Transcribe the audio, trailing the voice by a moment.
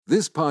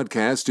This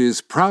podcast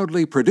is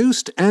proudly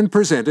produced and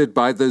presented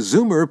by the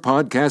Zoomer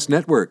Podcast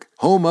Network,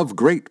 home of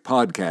great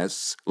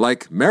podcasts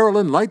like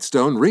Marilyn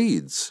Lightstone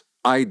Reads,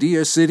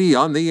 Idea City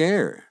on the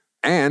Air,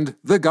 and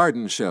The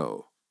Garden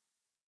Show.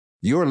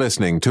 You're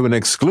listening to an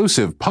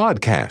exclusive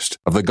podcast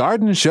of The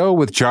Garden Show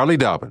with Charlie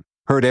Dobbin,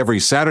 heard every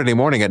Saturday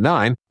morning at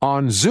 9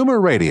 on Zoomer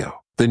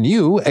Radio, the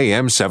new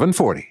AM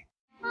 740.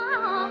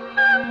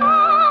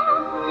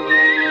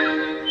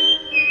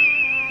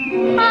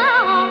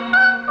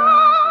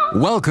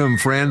 Welcome,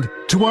 friend,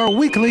 to our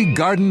weekly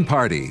garden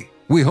party.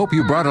 We hope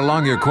you brought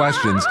along your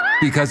questions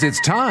because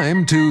it's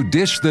time to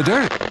dish the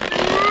dirt.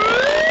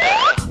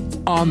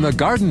 On The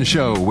Garden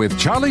Show with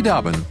Charlie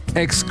Dobbin,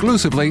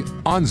 exclusively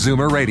on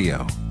Zoomer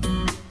Radio.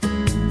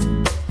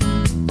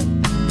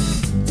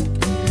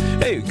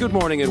 Hey, good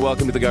morning and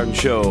welcome to The Garden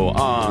Show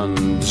on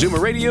Zoomer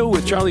Radio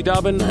with Charlie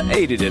Dobbin,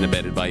 aided and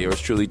abetted by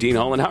yours truly, Dean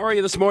Holland. How are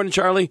you this morning,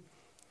 Charlie?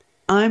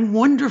 I'm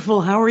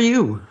wonderful. How are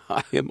you?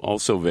 I am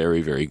also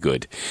very, very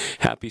good.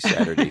 Happy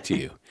Saturday to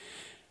you.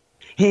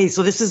 Hey,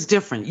 so this is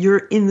different. You're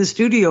in the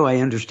studio, I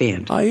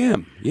understand. I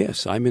am.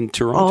 Yes, I'm in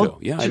Toronto.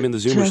 I'm in the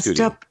Zoomer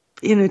studio. Up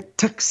in a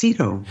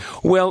tuxedo.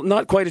 Well,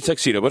 not quite a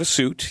tuxedo, but a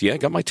suit. Yeah, I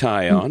got my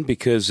tie on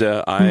because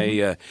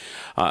I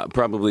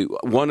probably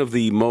one of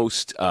the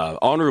most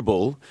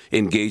honorable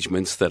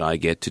engagements that I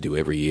get to do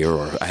every year,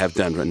 or I have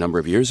done for a number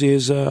of years,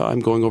 is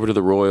I'm going over to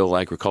the Royal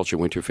Agriculture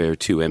Winter Fair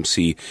to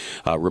MC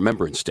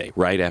Remembrance Day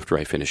right after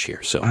I finish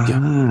here. So,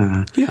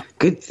 yeah.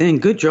 Good thing.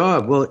 Good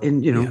job. Well,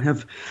 and,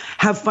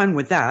 have fun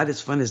with that,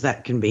 as fun as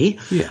that can be.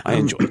 Yeah, I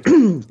enjoy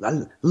it.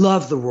 I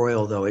love the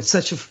Royal, though. It's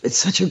such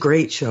a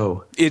great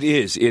show. It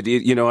is.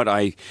 You know what?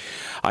 I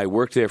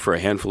worked there for a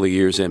handful of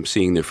years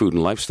emceeing their food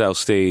and lifestyle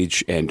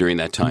stage, and during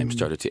that time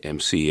started to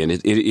MC. And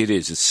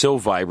it's so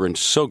vibrant,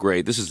 so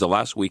great. This is the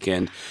last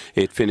weekend.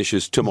 It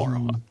finishes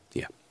tomorrow.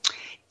 Yeah.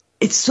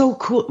 It's so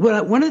cool.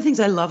 Well, one of the things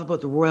I love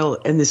about the Royal,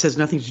 and this has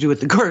nothing to do with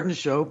the Garden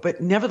Show,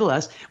 but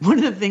nevertheless, one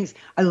of the things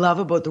I love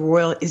about the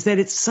Royal is that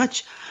it's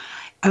such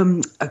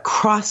a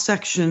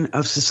cross-section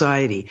of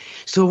society.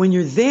 So when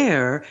you're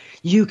there,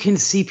 you can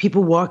see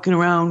people walking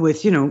around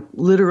with,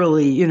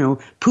 literally,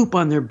 poop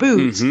on their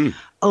boots,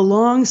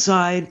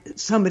 alongside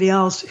somebody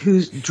else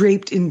who's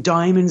draped in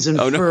diamonds and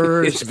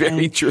furs. It's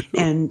very true.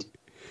 And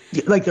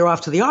like they're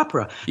off to the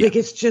opera. Yeah. Like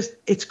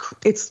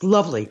it's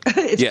lovely.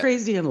 It's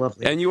crazy and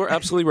lovely. And you are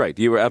absolutely right.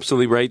 You are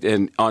absolutely right.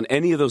 And on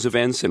any of those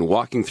events and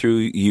walking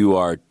through, you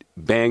are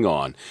bang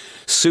on.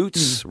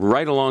 Suits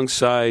right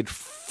alongside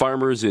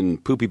farmers in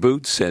poopy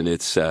boots, and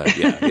it's and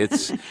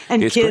it's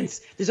kids. Great.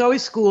 There's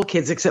always school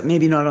kids, except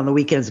maybe not on the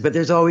weekends, but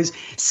there's always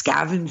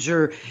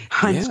scavenger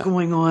hunts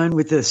going on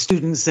with the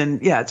students, and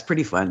it's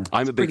pretty fun.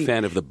 I'm a big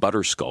fan of the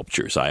butter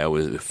sculptures. I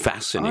was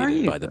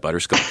fascinated by the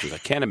butter sculptures. I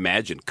can't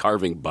imagine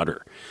carving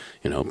butter,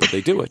 but they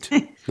do it.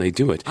 They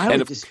do it. I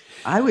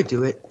would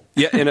do it.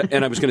 Yeah,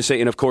 and I was going to say,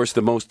 and of course,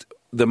 the most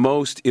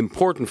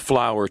important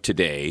flower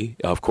today,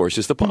 of course,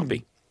 is the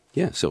poppy.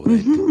 Yeah, so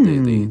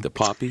the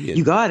poppy. And,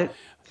 you got it.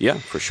 Yeah,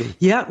 for sure.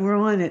 Yeah, we're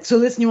on it. So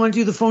listen, you want to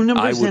do the phone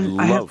numbers?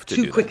 I have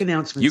two quick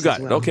announcements. You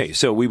got it. Okay,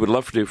 so we would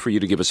love for you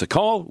to give us a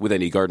call with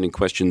any gardening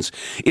questions,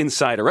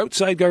 inside or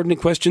outside gardening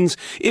questions.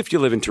 If you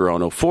live in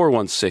Toronto,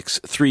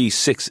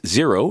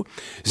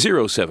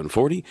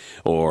 416-360-0740,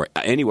 or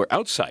anywhere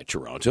outside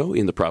Toronto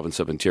in the province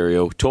of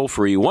Ontario, toll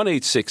free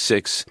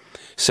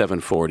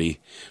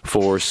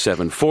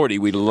 1-866-740-4740.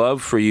 We'd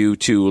love for you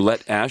to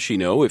let Ashley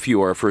know if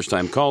you are a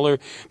first-time caller,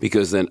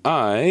 because then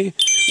I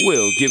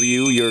will give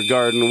you your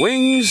garden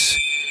wings.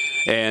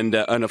 And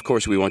of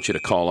course, we want you to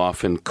call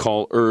often,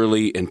 call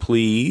early, and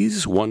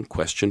please, one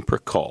question per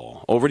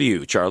call. Over to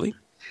you, Charlie.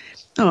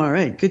 All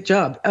right, good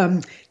job.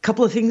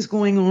 Couple of things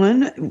going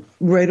on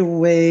right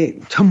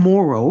away.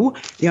 Tomorrow,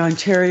 the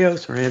Ontario,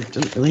 sorry, I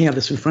don't really have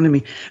this in front of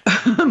me.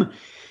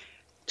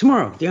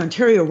 Tomorrow, the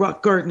Ontario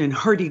Rock Garden and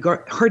Hardy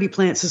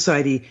Plant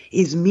Society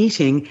is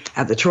meeting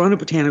at the Toronto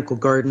Botanical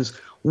Gardens,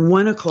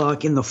 1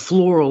 o'clock in the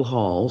Floral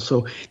Hall.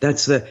 So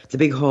that's the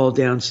big hall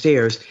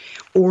downstairs.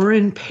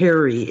 Oren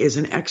Perry is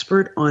an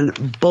expert on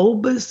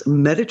bulbous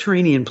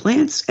Mediterranean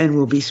plants and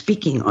will be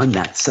speaking on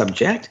that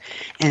subject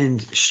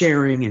and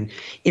sharing and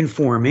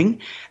informing.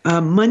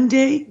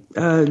 Monday,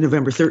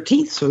 November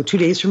 13th, so 2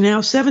 days from now,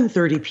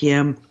 7:30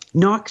 p.m.,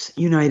 Knox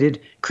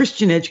United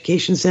Christian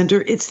Education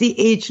Center. It's the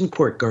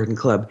Agincourt Garden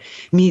Club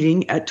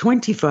meeting at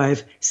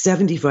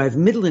 2575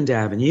 Midland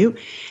Avenue.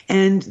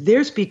 And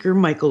their speaker,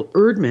 Michael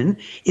Erdman,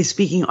 is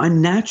speaking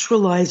on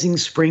naturalizing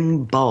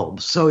spring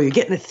bulbs. So you're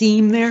getting a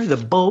theme there, the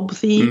bulb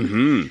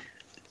theme.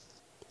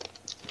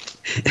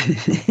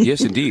 Mm-hmm.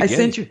 Yes, indeed.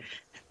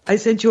 I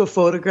sent you a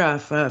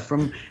photograph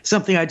from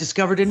something I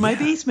discovered in my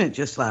basement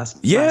just last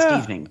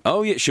evening.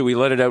 Oh, yeah. Should we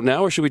let it out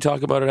now or should we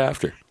talk about it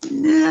after?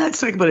 Nah, let's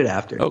talk about it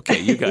after. Okay,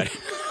 you got it.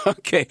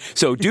 Okay,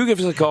 so do give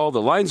us a call.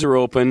 The lines are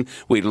open.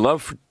 We'd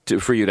love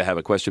for you to have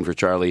a question for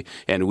Charlie,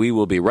 and we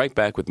will be right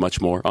back with much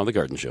more on The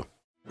Garden Show.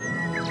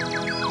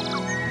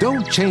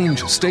 Don't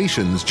change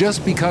stations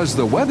just because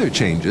the weather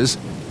changes.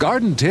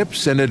 Garden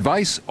tips and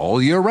advice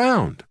all year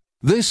round.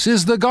 This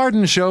is The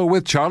Garden Show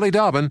with Charlie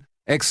Dobbin,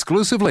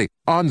 exclusively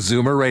on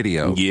Zoomer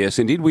Radio. Yes,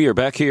 indeed. We are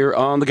back here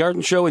on The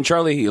Garden Show. And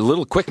Charlie, a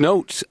little quick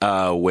note.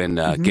 When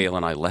Gail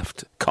and I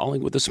left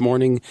Collingwood this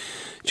morning,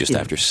 just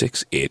after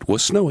 6, it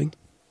was snowing.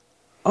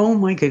 Oh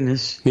my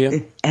goodness! Yeah,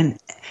 and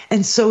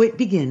so it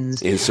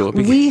begins. And so it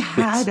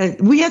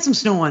begins. We had some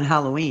snow on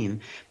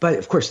Halloween, but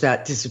of course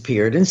that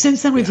disappeared. And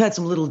since then we've had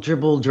some little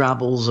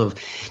dribbles of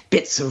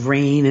bits of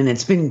rain, and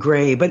it's been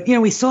gray. But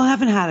we still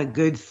haven't had a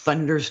good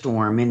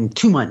thunderstorm in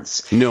 2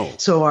 months. No.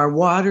 So our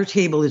water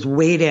table is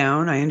way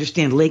down. I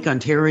understand Lake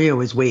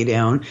Ontario is way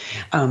down.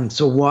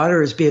 So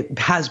water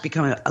has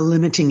become a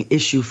limiting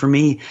issue for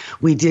me.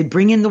 We did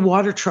bring in the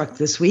water truck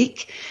this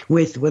week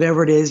with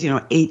whatever it is,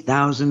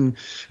 8,000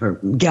 or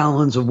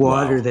gallons of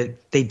water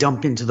that they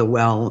dump into the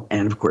well.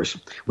 And of course,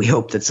 we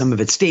hope that some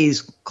of it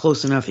stays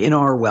close enough in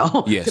our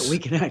well that we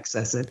can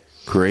access it.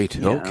 Great.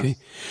 Yeah. Okay.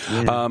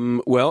 Yeah.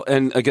 Well,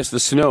 and I guess the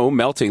snow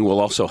melting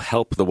will also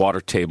help the water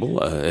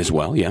table as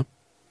well. Yeah.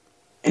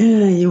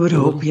 You would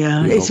hope,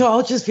 yeah. It's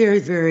all just very,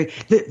 very...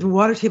 The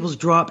water table's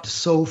dropped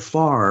so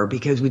far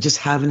because we just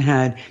haven't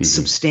had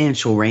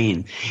substantial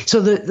rain.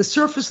 So the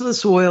surface of the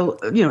soil,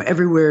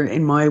 everywhere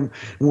in my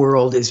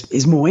world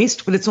is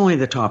moist, but it's only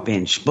the top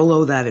inch.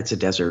 Below that, it's a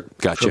desert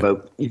for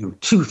about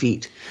 2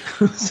 feet.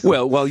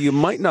 So. Well, you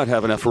might not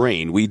have enough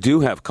rain. We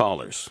do have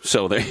callers,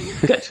 so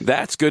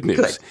that's good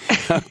news.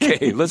 Good.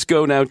 Okay, let's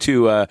go now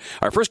to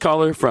our first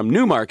caller from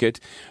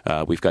Newmarket.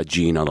 We've got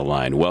Jean on the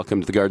line.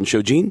 Welcome to the Garden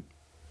Show, Jean.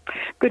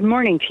 Good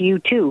morning to you,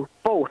 too.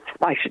 Both.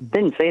 I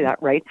didn't say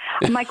that right.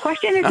 My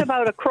question is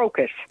about a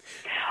crocus.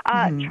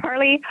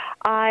 Charlie,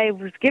 I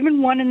was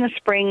given one in the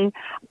spring,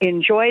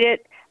 enjoyed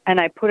it, and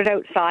I put it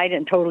outside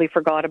and totally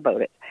forgot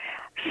about it.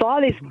 Saw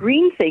this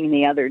green thing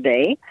the other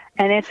day,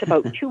 and it's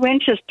about 2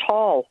 inches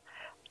tall.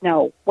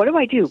 Now, what do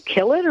I do?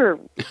 Kill it or?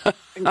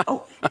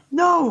 Oh,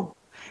 no.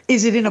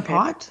 Is it in a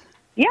pot?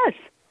 Yes.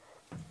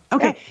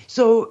 Okay,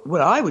 so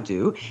what I would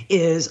do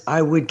is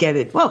I would get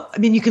it,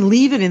 you can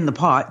leave it in the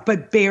pot,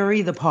 but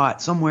bury the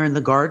pot somewhere in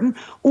the garden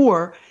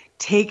or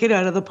take it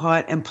out of the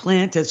pot and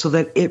plant it so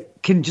that it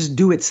can just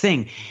do its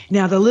thing.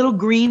 Now, the little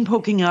green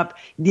poking up,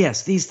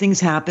 yes, these things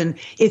happen.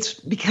 It's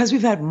because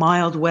we've had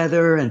mild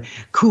weather and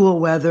cool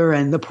weather,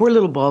 and the poor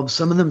little bulbs,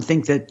 some of them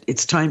think that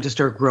it's time to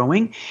start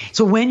growing.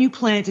 So when you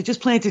plant it,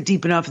 just plant it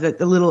deep enough that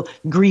the little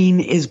green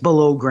is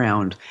below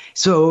ground.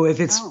 So if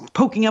it's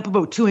poking up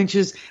about 2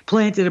 inches,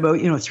 plant it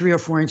about 3 or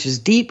 4 inches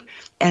deep,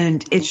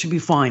 and it should be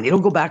fine. It'll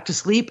go back to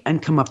sleep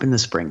and come up in the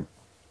spring.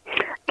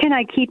 Can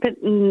I keep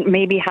it and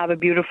maybe have a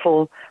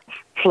beautiful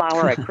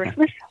flower at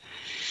Christmas?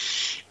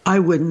 I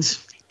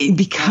wouldn't,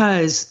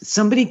 because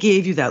somebody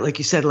gave you that, like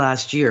you said,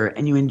 last year,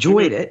 and you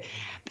enjoyed it.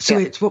 So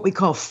it's what we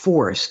call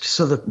forced.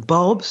 So the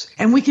bulbs,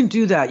 and we can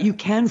do that. You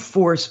can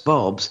force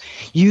bulbs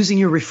using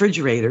your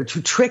refrigerator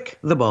to trick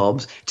the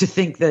bulbs to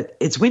think that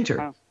it's winter.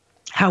 Oh.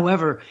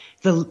 However,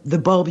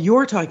 the bulb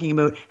you're talking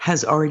about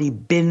has already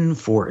been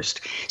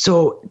forced.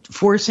 So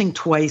forcing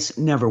twice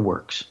never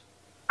works.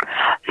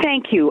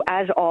 Thank you,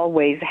 as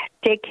always.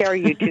 Take care,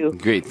 you two.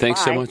 Great. Thanks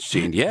Bye. So much,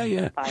 Jean.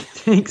 Yeah. Bye.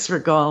 Thanks for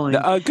calling.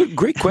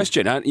 Great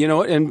question.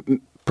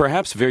 And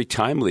perhaps very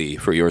timely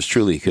for yours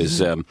truly,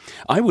 because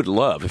I would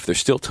love, if there's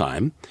still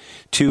time,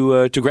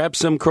 to grab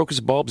some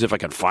crocus bulbs if I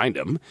can find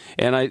them,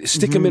 and I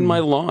stick them in my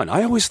lawn.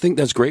 I always think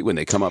that's great when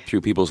they come up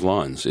through people's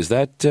lawns. Is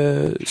that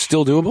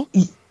still doable?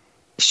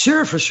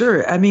 Sure, for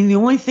sure. I mean, the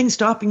only thing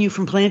stopping you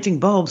from planting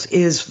bulbs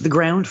is the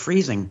ground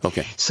freezing.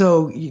 Okay.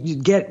 So you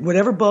get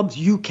whatever bulbs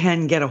you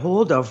can get a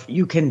hold of,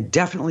 you can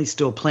definitely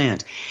still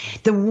plant.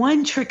 The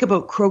one trick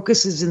about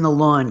crocuses in the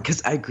lawn,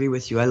 because I agree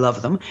with you, I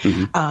love them,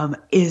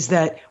 is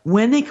that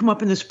when they come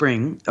up in the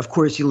spring, of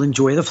course, you'll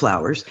enjoy the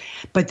flowers,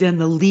 but then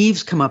the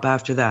leaves come up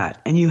after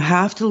that. And you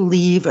have to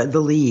leave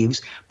the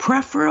leaves,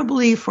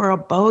 preferably for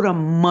about a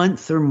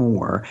month or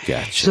more.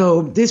 Gotcha.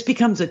 So this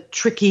becomes a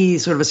tricky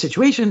sort of a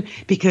situation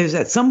because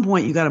at some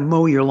point you got to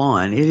mow your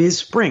lawn. It is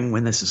spring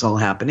when this is all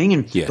happening,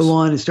 and the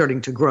lawn is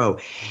starting to grow.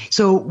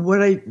 So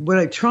what I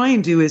try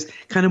and do is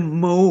kind of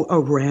mow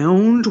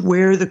around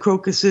where the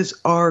crocuses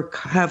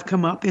have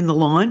come up in the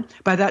lawn.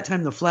 By that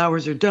time the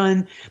flowers are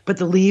done, but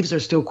the leaves are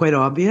still quite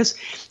obvious,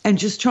 and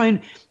just try and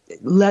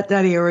let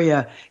that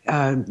area,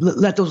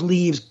 let those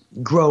leaves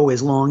grow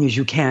as long as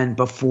you can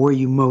before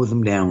you mow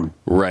them down.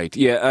 Right.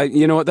 Yeah.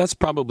 You know what? That's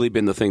probably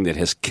been the thing that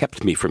has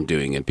kept me from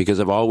doing it, because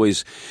I've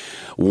always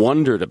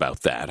wondered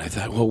about that. I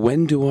thought, well,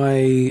 when do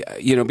I,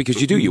 because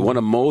you want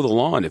to mow the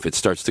lawn if it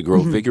starts to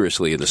grow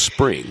vigorously in the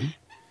spring.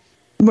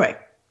 Right.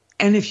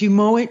 And if you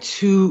mow it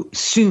too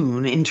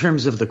soon in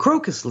terms of the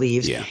crocus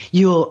leaves,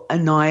 you'll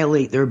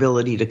annihilate their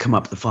ability to come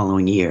up the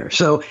following year.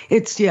 So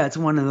it's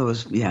one of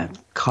those,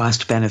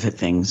 cost-benefit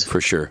things. For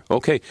sure.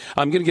 Okay.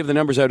 I'm going to give the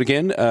numbers out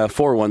again,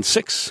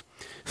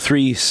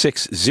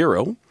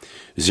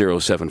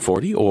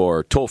 416-360-0740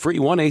 or toll-free,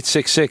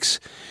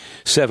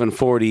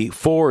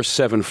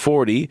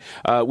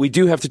 1-866-740-4740. We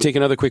do have to take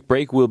another quick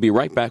break. We'll be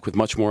right back with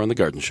much more on The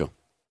Garden Show.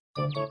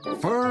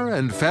 Fur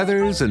and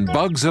feathers and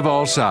bugs of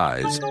all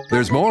size.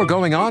 There's more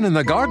going on in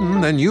the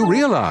garden than you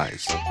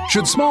realize.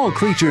 Should small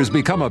creatures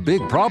become a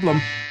big problem,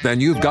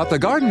 then you've got The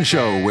Garden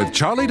Show with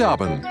Charlie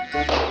Dobbin.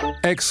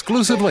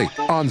 Exclusively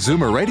on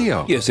Zoomer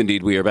Radio. Yes,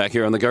 indeed. We are back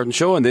here on The Garden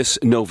Show on this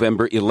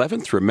November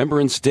 11th,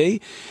 Remembrance Day.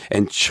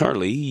 And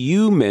Charlie,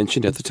 you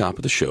mentioned at the top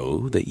of the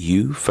show that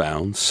you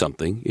found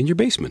something in your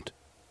basement.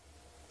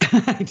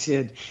 I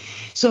did.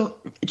 So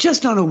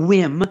just on a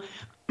whim,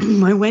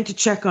 I went to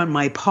check on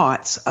my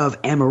pots of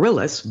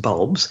amaryllis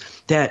bulbs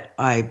that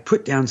I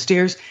put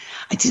downstairs.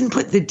 I didn't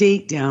put the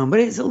date down, but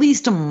it's at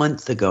least a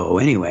month ago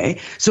anyway.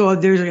 So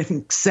there's, I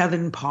think,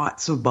 7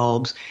 pots of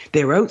bulbs.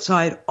 They were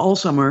outside all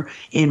summer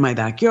in my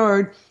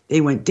backyard.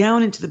 They went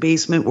down into the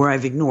basement where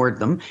I've ignored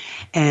them.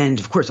 And,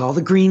 of course, all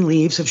the green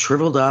leaves have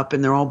shriveled up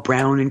and they're all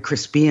brown and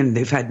crispy and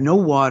they've had no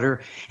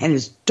water. And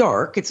it's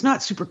dark. It's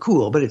not super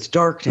cool, but it's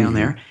dark down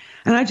there.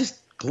 And I just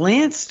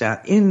glanced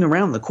at in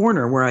around the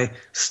corner where I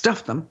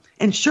stuffed them.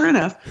 And sure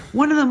enough,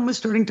 one of them was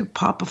starting to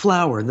pop a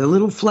flower. The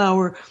little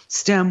flower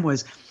stem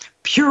was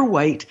pure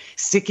white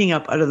sticking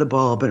up out of the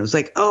bulb. And it was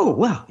like, oh,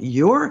 well,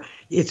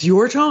 it's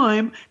your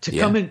time to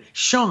come and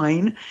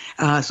shine.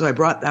 So I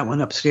brought that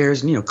one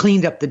upstairs and,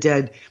 cleaned up the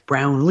dead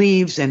brown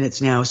leaves. And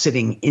it's now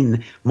sitting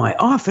in my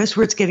office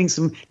where it's getting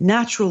some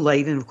natural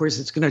light. And of course,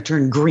 it's going to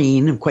turn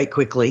green quite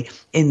quickly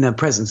in the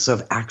presence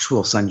of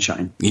actual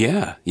sunshine.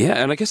 Yeah. Yeah.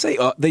 And I guess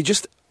they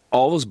just,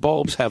 all those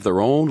bulbs have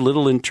their own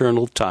little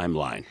internal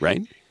timeline,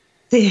 right?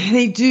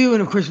 They do,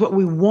 and of course, what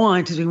we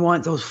want is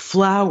those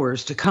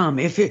flowers to come.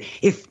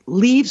 If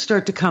leaves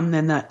start to come,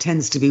 then that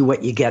tends to be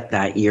what you get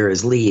that year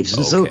is leaves.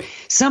 And so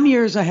some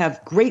years I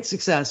have great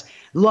success,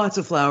 lots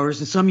of flowers,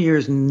 and some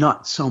years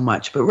not so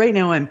much. But right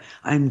now I'm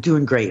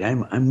doing great.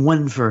 I'm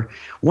one for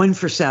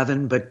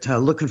 7, but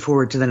looking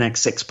forward to the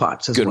next 6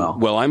 pots as well.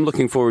 Well, I'm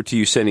looking forward to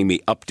you sending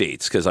me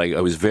updates because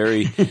I was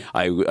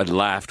I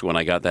laughed when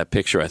I got that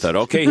picture. I thought,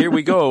 okay, here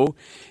we go.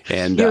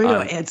 And here we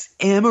go. It's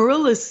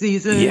amaryllis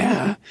season.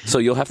 Yeah. So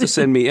you'll have to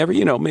send me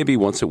maybe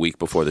once a week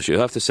before the show.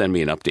 You'll have to send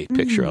me an update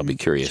picture. I'll be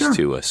curious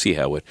to see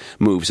how it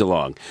moves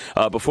along.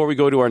 Before we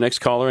go to our next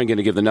caller, I'm going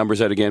to give the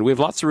numbers out again. We have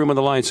lots of room on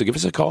the line, so give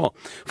us a call.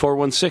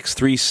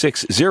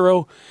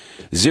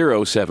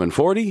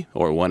 416-360-0740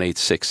 or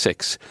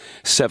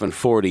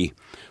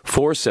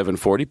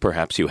 1-866-740-4740.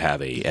 Perhaps you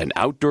have an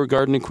outdoor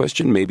gardening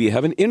question. Maybe you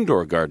have an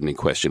indoor gardening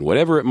question.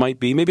 Whatever it might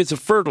be. Maybe it's a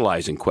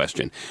fertilizing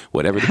question.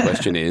 Whatever the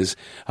question is,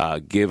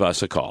 give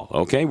us a call.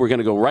 Okay? We're going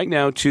to go right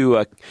now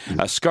to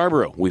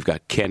Scarborough. We've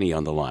got Kenny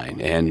on the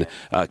line. And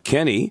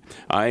Kenny,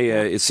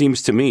 it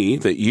seems to me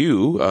that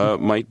you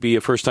might be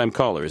a first-time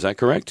caller. Is that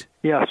correct?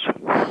 Yes.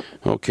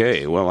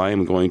 Okay. Well, I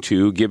am going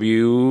to give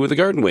you the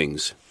garden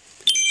wings.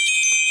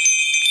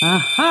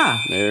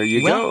 Aha. There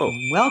you go.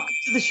 Welcome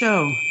to the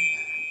show.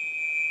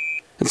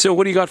 And so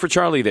what do you got for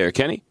Charlie there,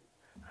 Kenny?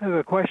 I have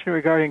a question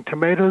regarding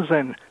tomatoes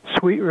and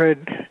sweet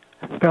red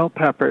bell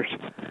peppers.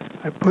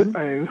 I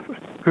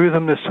grew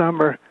them this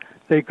summer.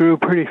 They grew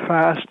pretty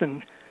fast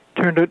and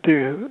turned out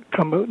to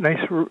come out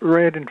nice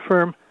red and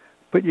firm,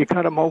 but you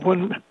cut them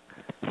open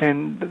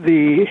and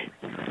the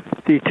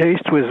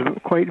taste was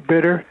quite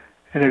bitter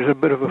and there's a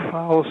bit of a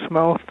foul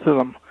smell to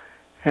them.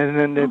 And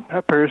then the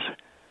peppers,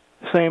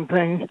 same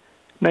thing,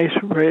 nice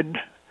red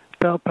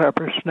bell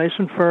peppers, nice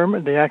and firm,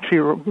 and they actually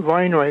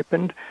vine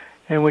ripened.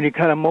 And when you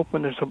cut them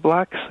open, there's a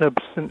black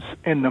substance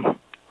in them.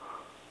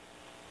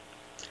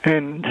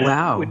 And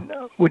wow,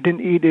 we didn't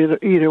eat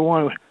either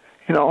one.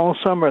 All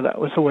summer that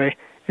was the way.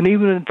 And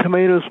even the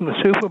tomatoes from the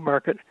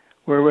supermarket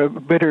were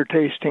bitter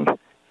tasting.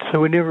 So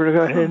we never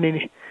got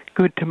any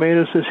good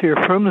tomatoes this year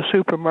from the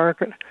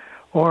supermarket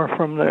or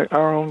from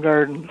our own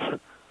gardens.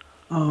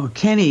 Oh,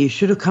 Kenny, you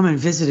should have come and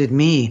visited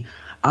me.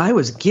 I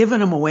was giving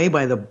them away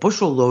by the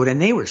bushel load, and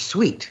they were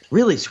sweet,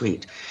 really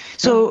sweet.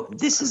 So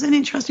this is an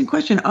interesting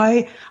question.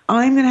 I'm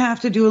going to have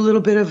to do a little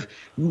bit of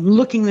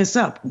looking this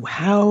up.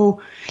 Now,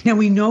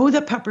 we know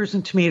that peppers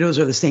and tomatoes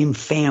are the same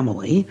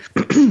family.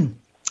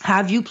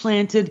 Have you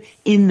planted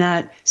in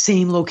that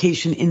same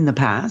location in the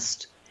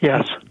past?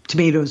 Yes.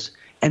 Tomatoes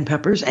and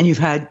peppers, and you've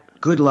had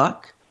good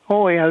luck?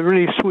 Oh, yeah,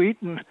 really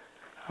sweet and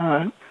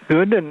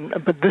good.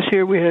 But this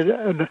year we had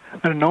an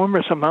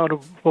enormous amount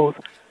of both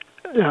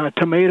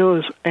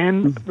tomatoes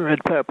and red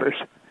peppers.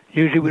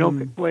 Usually we don't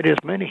get quite as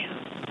many.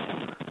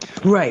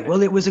 Right.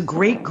 Well, it was a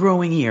great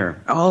growing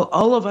year.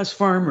 All of us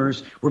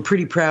farmers were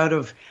pretty proud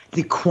of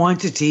the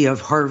quantity of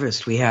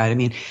harvest we had. I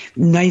mean,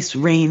 nice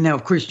rain. Now,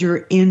 of course,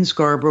 you're in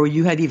Scarborough.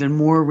 You had even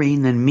more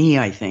rain than me,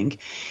 I think.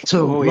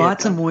 So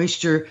lots of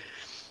moisture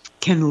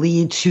can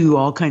lead to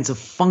all kinds of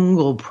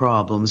fungal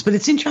problems. But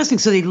it's interesting.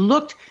 So they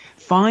looked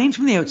fine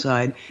from the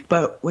outside,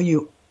 but when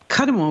you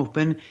cut them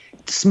open,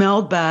 it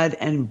smelled bad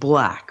and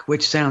black,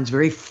 which sounds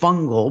very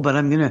fungal, but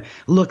I'm going to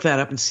look that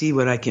up and see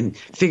what I can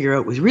figure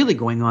out was really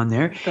going on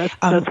there.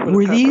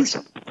 Were these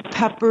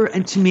pepper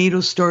and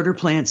tomato starter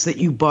plants that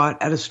you bought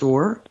at a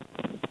store?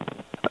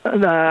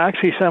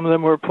 Actually, some of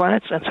them were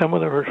plants and some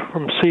of them were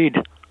from seed,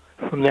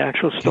 from the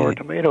actual store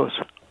tomatoes.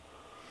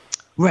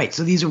 Right,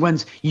 so these are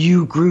ones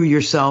you grew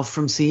yourself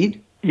from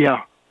seed?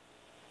 Yeah.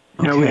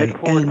 Yeah, we had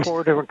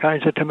four different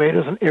kinds of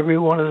tomatoes, and every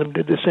one of them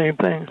did the same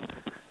thing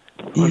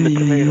on the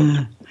tomatoes.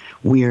 Yeah.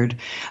 Weird.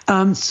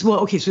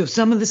 So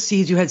some of the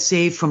seeds you had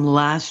saved from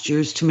last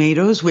year's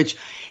tomatoes, which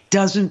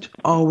doesn't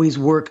always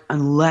work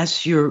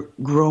unless you're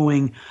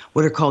growing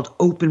what are called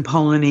open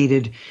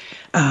pollinated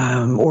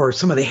or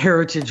some of the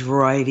heritage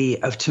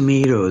variety of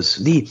tomatoes.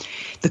 The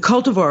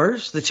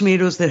cultivars, the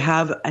tomatoes that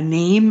have a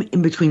name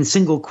in between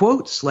single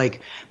quotes,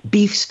 like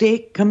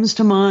beefsteak comes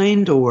to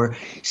mind, or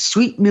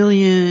sweet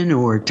million,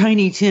 or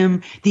tiny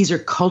Tim, these are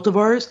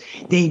cultivars.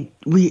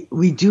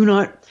 We do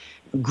not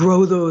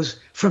grow those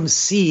from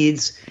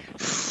seeds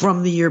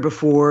from the year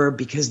before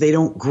because they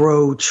don't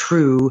grow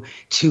true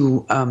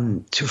to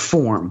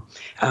form.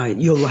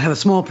 You'll have a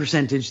small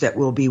percentage that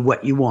will be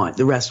what you want.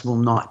 The rest will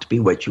not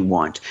be what you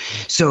want.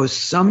 So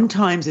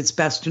sometimes it's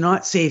best to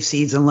not save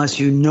seeds unless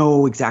you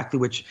know exactly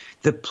which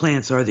the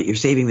plants are that you're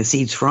saving the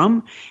seeds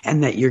from,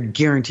 and that you're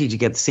guaranteed to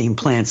get the same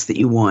plants that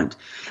you want.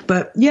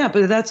 But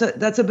that's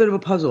a bit of a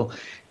puzzle.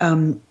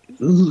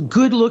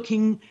 Good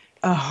looking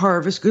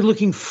harvest, good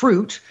looking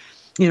fruit.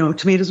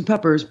 Tomatoes and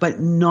peppers, but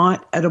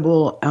not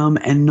edible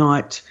and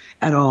not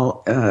at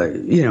all,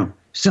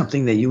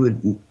 something that you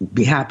would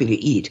be happy to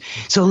eat.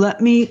 So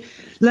let me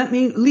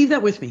leave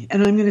that with me,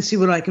 and I'm going to see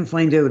what I can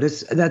find out.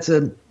 That's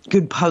a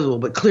good puzzle,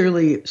 but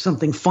clearly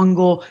something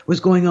fungal was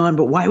going on.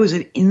 But why was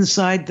it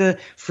inside the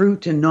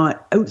fruit and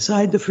not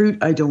outside the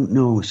fruit? I don't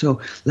know.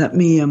 So let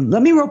me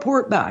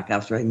report back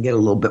after I can get a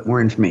little bit more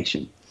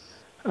information.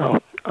 Oh,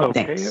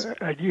 okay.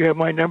 Do you have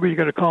my number? You're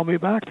going to call me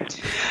back?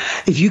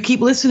 If you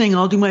keep listening,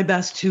 I'll do my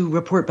best to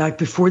report back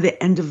before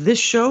the end of this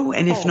show.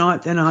 And if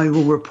not, then I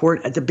will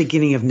report at the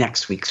beginning of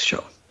next week's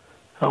show.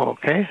 Oh,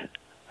 okay.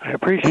 I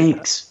appreciate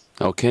Thanks.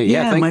 that. Okay.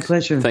 Yeah, my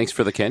pleasure. Thanks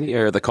for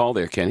the call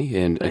there, Kenny.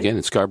 And again,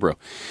 it's Scarborough.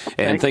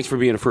 And thanks for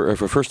being a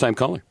first-time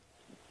caller.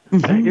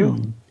 Thank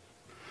you.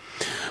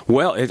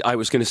 Well, I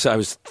was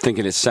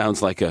thinking it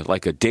sounds like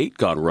a date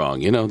gone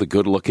wrong. The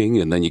good-looking,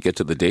 and then you get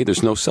to the date,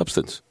 there's no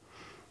substance.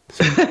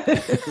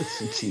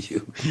 Listen to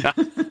you.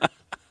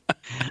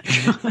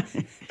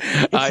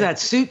 It's that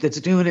suit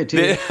that's doing it to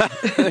you.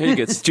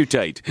 It's too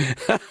tight.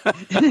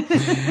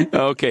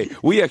 Okay,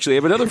 we actually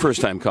have another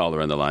first-time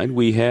caller on the line.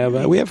 We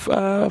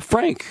have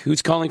Frank,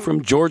 who's calling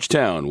from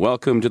Georgetown.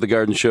 Welcome to the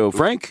Garden Show,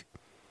 Frank.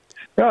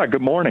 Yeah,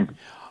 good morning.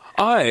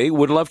 I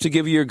would love to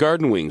give you your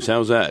garden wings.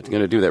 How's that? I'm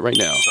going to do that right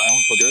now.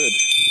 Sounds good.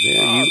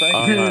 There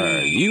you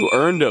are. You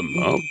earned them.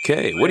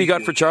 Okay. What do you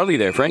got for Charlie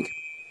there, Frank?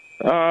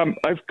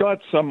 I've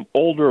got some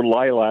older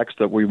lilacs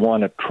that we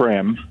want to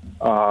trim.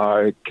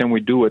 Can we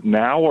do it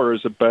now, or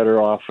is it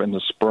better off in the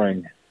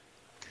spring?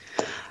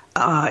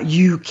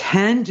 You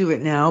can do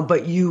it now,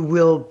 but you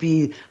will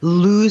be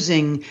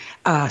losing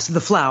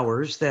the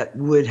flowers that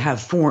would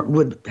have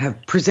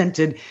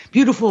presented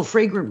beautiful,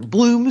 fragrant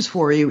blooms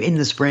for you in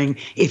the spring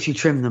if you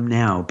trim them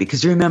now.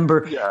 Because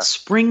remember,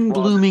 spring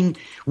blooming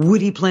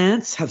woody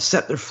plants have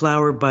set their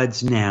flower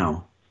buds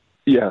now.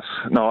 Yes,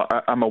 no,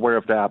 I'm aware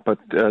of that, but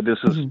this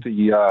is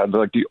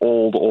the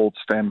old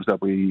stems that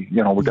we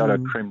got to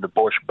trim the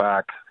bush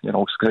back,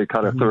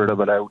 cut a third of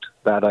it out,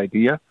 that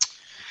idea.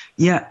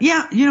 Yeah.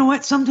 You know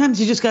what?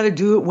 Sometimes you just got to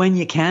do it when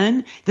you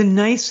can. The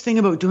nice thing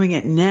about doing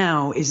it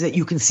now is that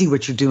you can see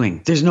what you're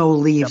doing. There's no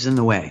leaves in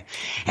the way.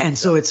 And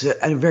so it's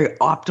a very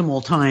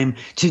optimal time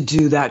to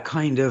do that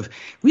kind of,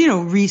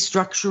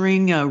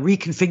 restructuring,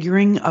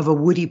 reconfiguring of a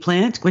woody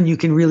plant when you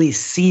can really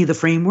see the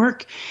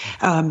framework.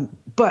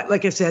 But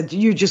like I said,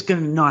 you're just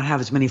going to not have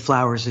as many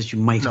flowers as you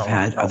might have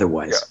had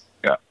otherwise.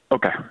 Yeah.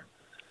 Okay.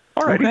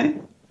 All right. Okay.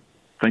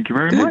 Thank you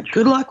very much.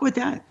 Good luck with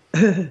that.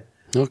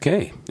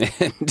 Okay,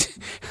 and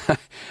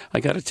I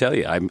got to tell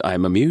you,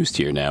 I'm amused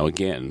here now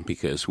again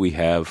because I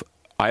have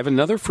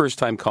another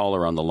first-time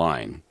caller on the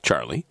line,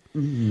 Charlie,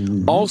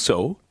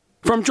 also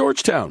from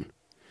Georgetown.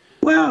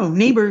 Wow,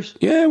 neighbors.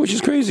 Yeah, which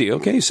is crazy.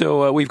 Okay,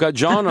 so we've got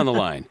John on the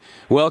line.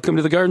 Welcome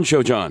to the Garden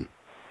Show, John.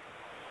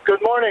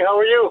 Good morning. How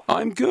are you?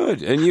 I'm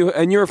good, and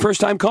you're a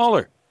first-time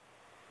caller.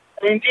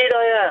 Indeed,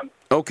 I am.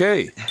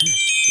 Okay,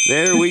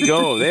 there we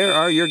go. There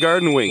are your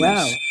garden wings.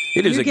 Wow.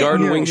 It is a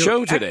garden wing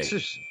show today.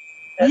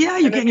 Yeah,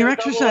 you're getting your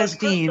exercise,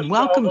 Dean.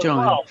 Welcome,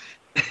 John. Well.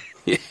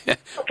 Yeah.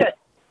 Okay.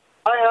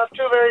 I have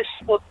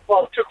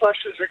two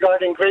questions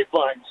regarding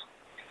grapevines.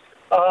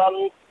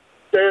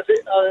 It's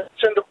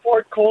in the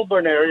Port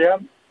Colborne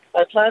area.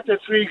 I planted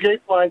 3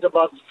 grapevines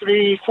about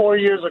 4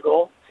 years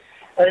ago,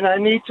 and I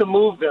need to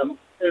move them.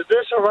 Is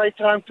this the right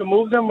time to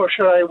move them, or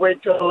should I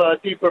wait till a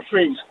deeper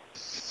freeze?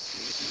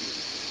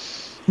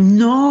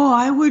 No,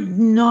 I would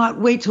not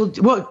wait till...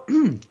 Well,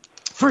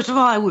 first of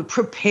all, I would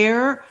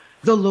prepare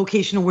the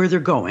location of where they're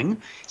going.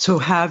 So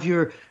have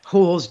your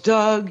holes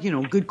dug,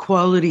 good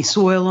quality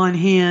soil on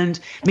hand.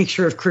 Make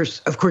sure, of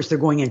course, they're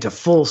going into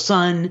full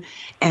sun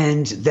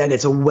and that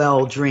it's a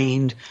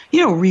well-drained,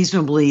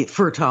 reasonably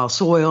fertile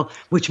soil,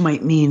 which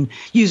might mean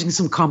using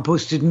some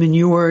composted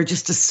manure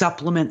just to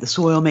supplement the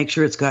soil, make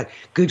sure it's got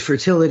good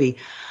fertility.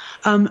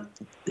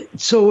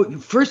 So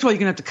first of all, you're going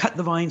to have to cut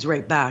the vines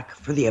right back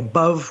for the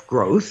above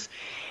growth.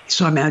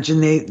 So I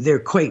imagine they're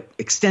quite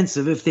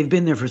extensive if they've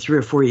been there for 3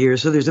 or 4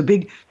 years. So there's a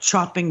big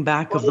chopping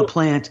back of the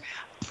plant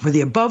for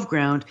the above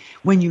ground.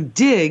 When you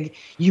dig,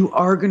 you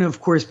are going to,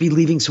 of course, be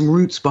leaving some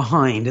roots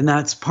behind, and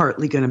that's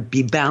partly going to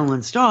be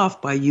balanced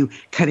off by you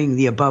cutting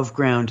the above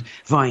ground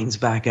vines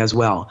back as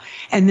well.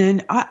 And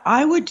then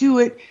I would do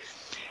it.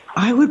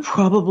 I would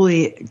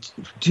probably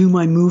do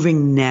my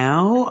moving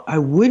now. I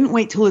wouldn't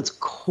wait till it's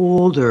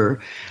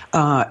colder.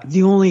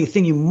 The only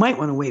thing you might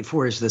want to wait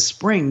for is the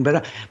spring.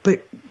 But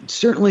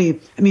certainly,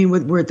 I mean,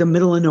 we're at the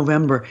middle of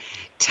November.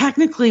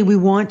 Technically, we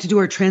want to do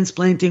our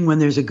transplanting when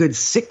there's a good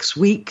 6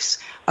 weeks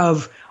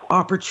of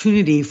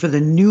opportunity for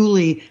the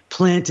newly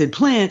planted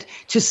plant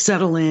to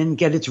settle in,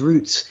 get its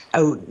roots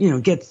out,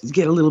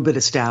 get a little bit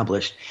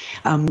established.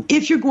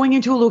 If you're going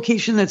into a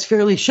location that's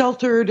fairly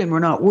sheltered and we're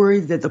not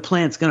worried that the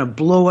plant's going to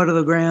blow out of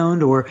the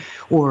ground or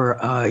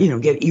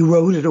get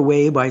eroded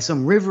away by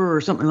some river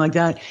or something like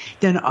that,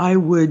 then I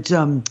would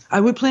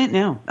plant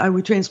now. I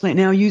would transplant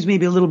now. Use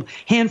maybe a little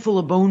handful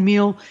of bone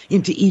meal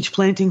into each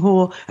planting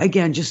hole,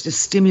 again, just to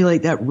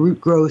stimulate that root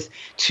growth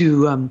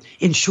to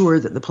ensure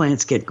that the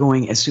plants get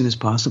going as soon as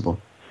possible.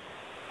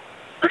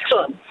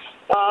 Excellent.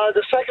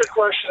 The second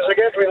question is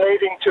again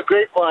relating to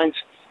grapevines.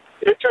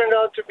 It turned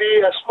out to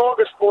be a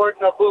smorgasbord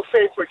and a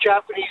buffet for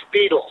Japanese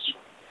beetles.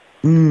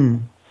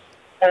 And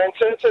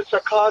since it's a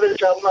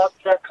cottage, I'm not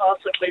there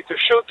constantly to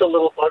shoot the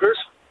little buggers.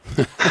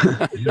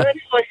 Is there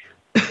any way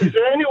to, is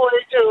there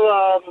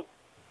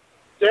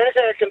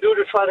anything I can do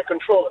to try to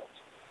control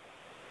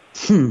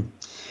it?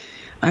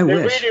 I wish.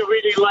 They really,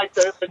 really like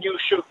the new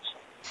shoots.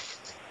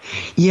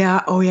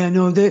 Yeah. Oh, yeah.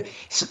 No.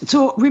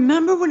 So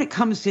remember, when it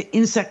comes to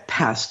insect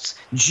pests,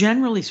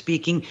 generally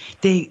speaking,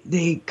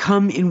 they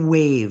come in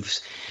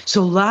waves.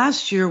 So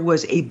last year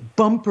was a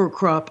bumper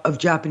crop of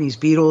Japanese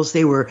beetles.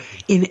 They were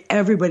in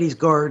everybody's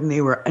garden. They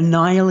were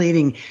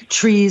annihilating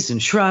trees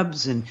and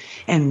shrubs and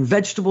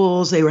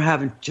vegetables. They were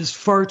having just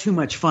far too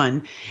much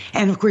fun.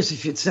 And of course,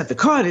 if it's at the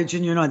cottage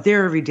and you're not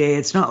there every day,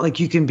 it's not like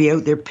you can be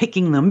out there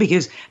picking them,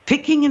 because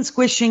picking and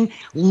squishing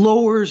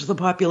lowers the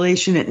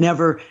population. It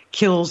never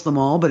kills them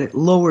all, but it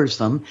lowers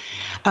them.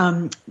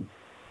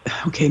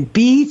 Okay,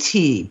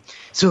 BT.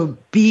 So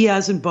B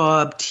as in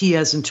Bob, T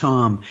as in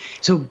Tom.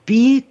 So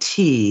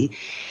BT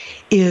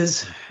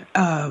is,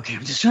 okay,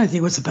 I'm just trying to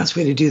think what's the best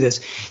way to do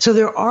this. So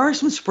there are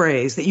some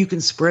sprays that you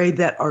can spray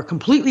that are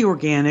completely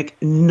organic,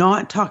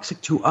 not toxic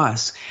to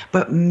us,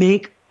 but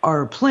make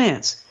our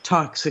plants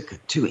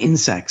toxic to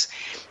insects.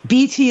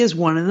 BT is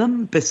one of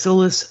them,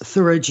 Bacillus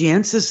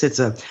thuringiensis. It's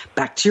a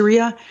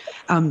bacteria.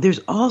 There's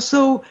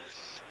also,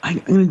 I'm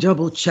going to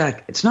double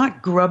check. It's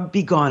not grub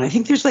be gone. I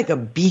think there's like a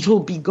beetle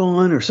be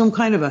gone or some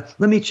kind of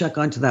let me check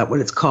onto that, what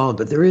it's called.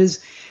 But there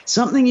is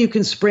something you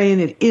can spray,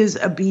 and it is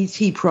a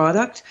BT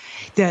product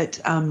that,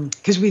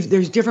 because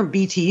there's different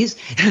BTs.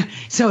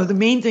 So the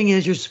main thing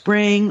is you're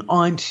spraying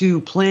onto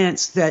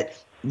plants that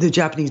the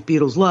Japanese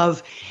beetles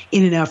love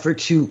in an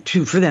effort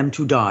for them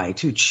to die,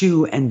 to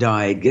chew and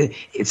die.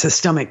 It's a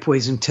stomach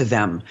poison to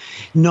them,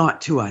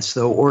 not to us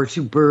though, or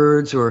to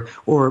birds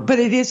but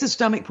it is a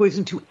stomach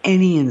poison to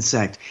any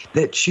insect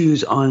that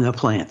chews on a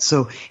plant.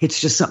 So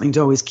it's just something to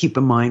always keep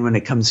in mind when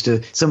it comes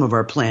to some of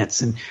our plants,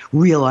 and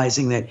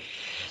realizing that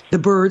the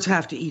birds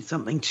have to eat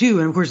something too.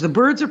 And of course the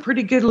birds are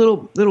pretty good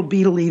little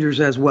beetle eaters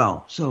as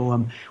well.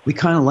 So we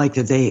kind of like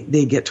that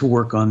they get to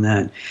work on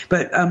that.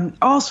 But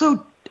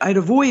also, I'd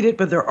avoid it,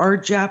 but there are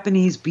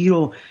Japanese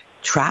beetle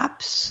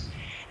traps,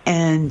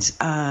 and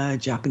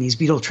Japanese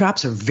beetle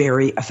traps are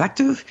very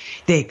effective.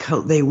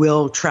 They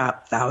will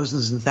trap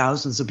thousands and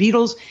thousands of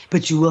beetles,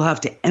 but you will have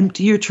to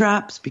empty your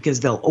traps because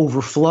they'll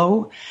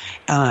overflow,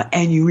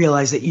 and you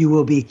realize that you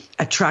will be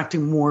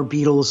attracting more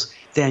beetles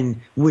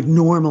than would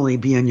normally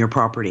be on your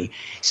property.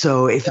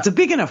 So if it's a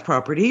big enough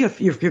property,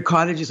 if your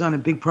cottage is on a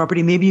big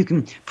property, maybe you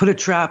can put a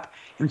trap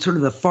in sort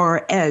of the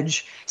far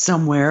edge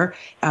somewhere,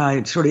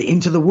 sort of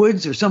into the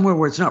woods or somewhere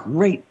where it's not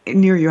right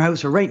near your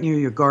house or right near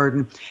your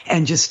garden,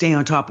 and just stay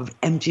on top of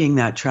emptying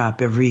that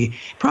trap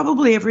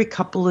probably every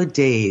couple of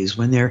days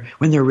when they're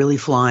really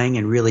flying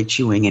and really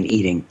chewing and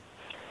eating.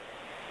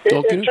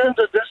 In terms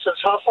of distance,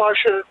 how far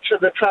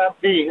should the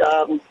trap be?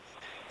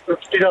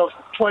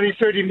 20,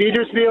 30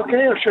 meters be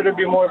okay, or should it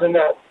be more than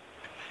that?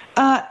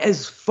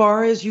 As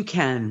far as you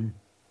can.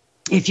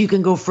 If you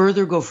can go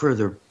further, go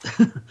further.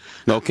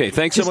 Okay,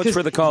 thanks so much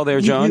for the call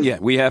there, John. Yeah,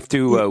 we have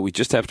to. We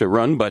just have to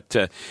run. But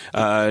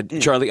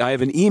Charlie, I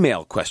have an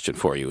email question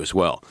for you as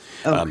well.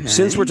 Okay.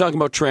 Since we're talking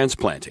about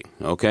transplanting,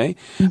 okay,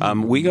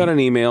 we got an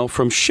email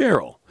from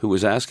Cheryl who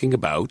was asking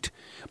about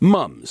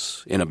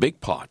mums in a big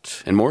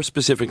pot, and more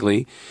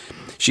specifically,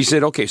 she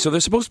said, okay, so they're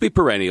supposed to be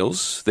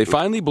perennials. They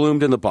finally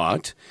bloomed in the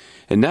pot,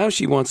 and now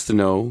she wants to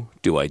know: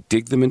 do I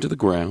dig them into the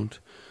ground,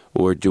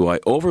 or do I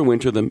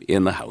overwinter them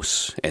in the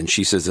house? And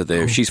she says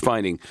that she's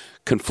finding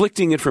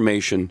conflicting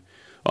information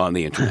on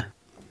the internet.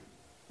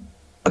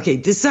 Okay,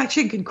 this is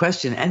actually a good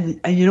question. And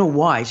you know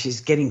why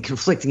she's getting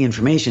conflicting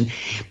information?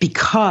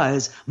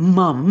 Because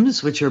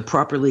mums, which are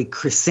properly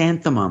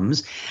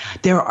chrysanthemums,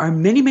 there are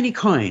many, many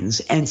kinds,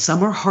 and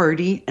some are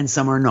hardy and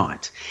some are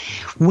not.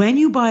 When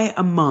you buy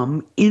a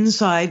mum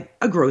inside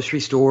a grocery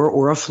store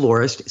or a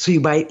florist, so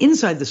you buy it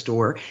inside the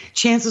store,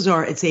 chances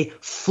are it's a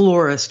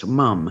florist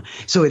mum.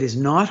 So it is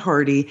not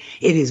hardy.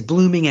 It is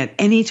blooming at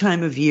any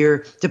time of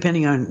year,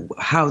 depending on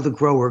how the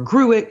grower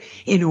grew it,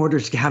 in order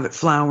to have it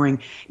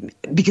flowering.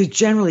 Because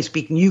generally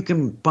speaking, you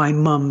can buy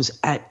mums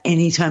at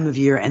any time of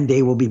year and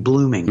they will be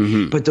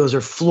blooming. But those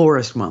are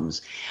florist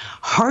mums.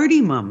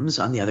 Hardy mums,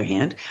 on the other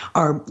hand,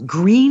 are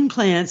green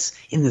plants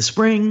in the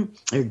spring.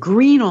 They're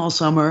green all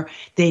summer.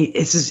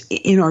 This is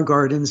in our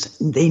gardens.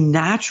 They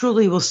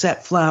naturally will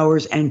set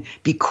flowers and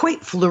be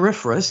quite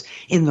floriferous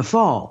in the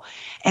fall.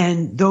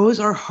 And those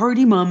are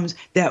hardy mums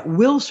that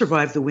will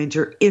survive the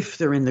winter if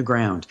they're in the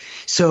ground.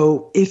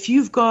 So if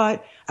you've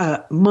got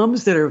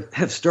mums that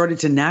have started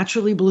to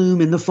naturally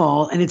bloom in the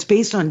fall, and it's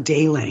based on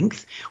day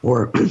length,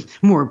 or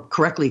more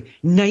correctly,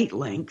 night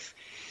length,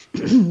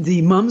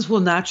 the mums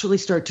will naturally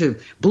start to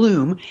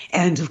bloom.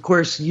 And of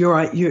course,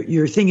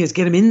 your thing is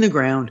get them in the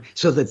ground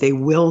so that they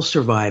will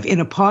survive. In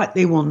a pot,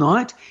 they will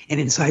not, and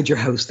inside your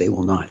house, they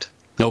will not.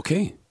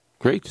 Okay.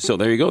 Great. So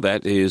there you go.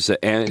 That is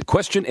a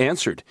question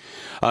answered.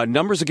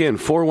 Numbers again,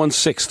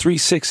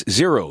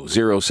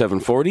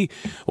 416-360-0740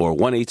 or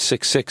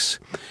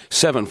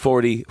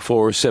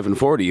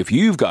 1-866-740-4740 if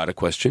you've got a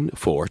question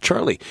for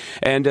Charlie.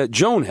 And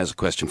Joan has a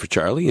question for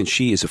Charlie, and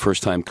she is a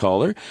first-time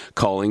caller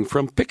calling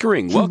from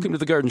Pickering. Welcome to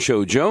the Garden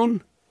Show,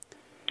 Joan.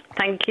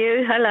 Thank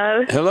you.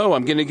 Hello. Hello.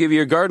 I'm going to give you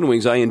your garden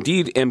wings. I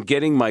indeed am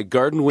getting my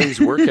garden wings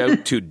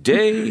workout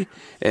today,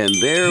 and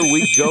there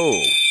we go.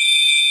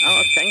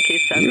 Oh, thank you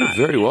so much.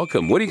 You're very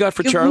welcome. What do you got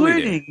for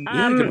Charlie? Good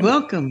morning.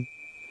 Welcome.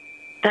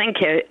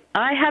 Thank you.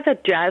 I have a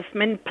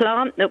jasmine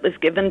plant that was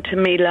given to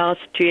me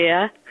last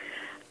year.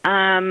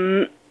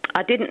 I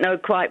didn't know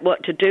quite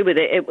what to do with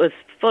it. It was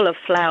full of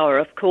flower,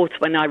 of course,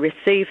 when I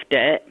received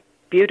it.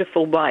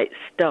 Beautiful white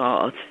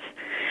stars.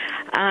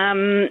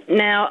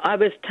 Now, I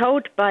was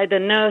told by the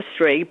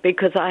nursery,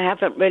 because I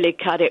haven't really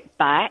cut it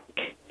back,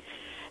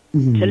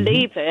 to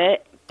leave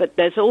it. But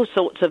there's all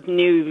sorts of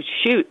new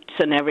shoots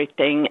and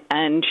everything,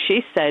 and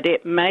she said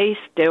it may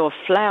still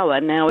flower.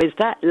 Now, is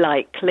that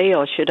likely,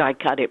 or should I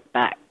cut it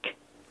back?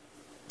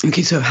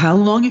 Okay, so how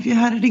long have you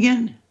had it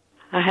again?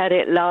 I had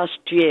it last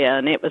year,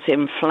 and it was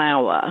in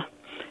flower.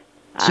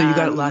 So you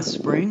got it last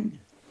spring?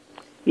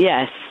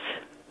 Yes.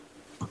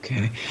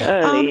 Okay.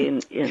 Early,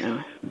 And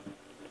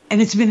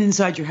it's been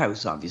inside your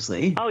house,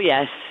 obviously. Oh,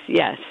 yes.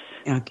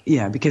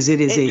 Yeah, because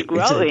it's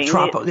growing. It's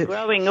tropical. It's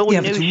growing all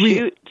new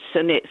shoots,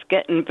 and it's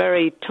getting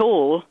very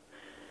tall.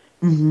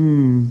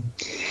 Mm-hmm.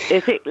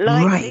 Is it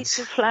likely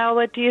to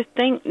flower, do you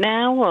think,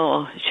 now,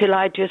 or shall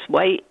I just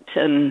wait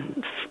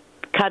and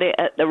cut it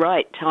at the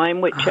right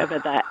time, whichever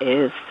that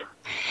is?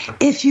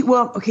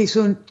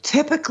 So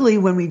typically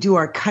when we do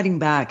our cutting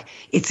back,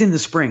 it's in the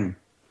spring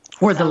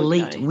or the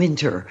late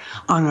winter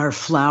on our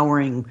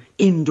flowering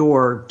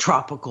indoor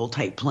tropical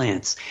type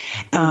plants.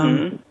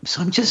 So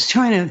I'm just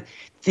trying to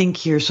think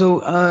here. So,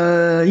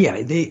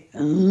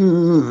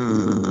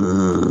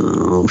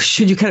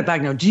 should you cut it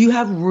back now? Do you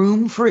have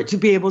room for it to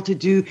be able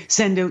to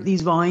send out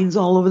these vines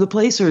all over the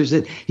place, or is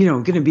it,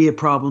 going to be a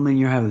problem in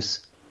your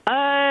house?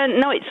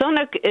 No, it's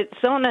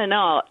on an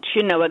arch,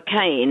 a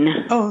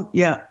cane. Oh,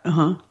 yeah.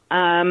 Uh-huh.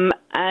 And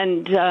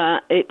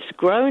it's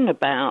grown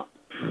about,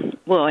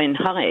 in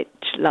height,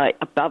 like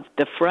above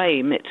the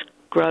frame, it's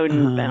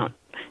grown about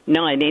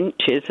 9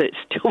 inches. It's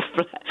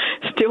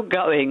still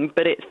going,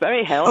 but it's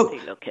very healthy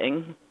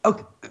looking.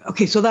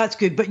 Okay, so that's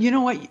good. But you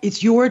know what?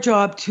 It's your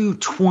job to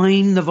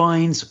twine the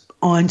vines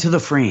onto the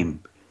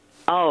frame.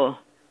 Oh,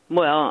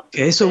 well,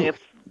 okay, so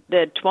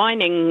they're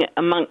twining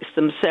amongst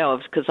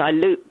themselves because I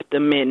loop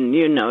them in,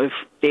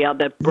 the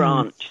other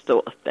branch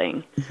sort of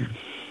thing.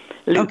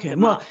 Okay,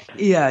 well,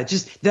 yeah,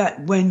 just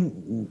that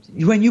when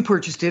you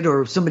purchased it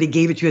or somebody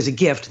gave it to you as a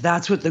gift,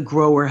 that's what the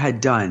grower had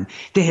done.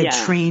 They had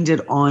trained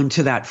it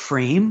onto that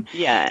frame.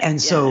 Yeah.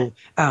 And so,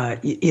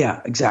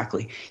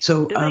 exactly.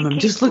 So I'm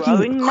just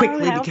looking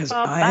quickly because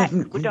I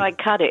haven't. Would I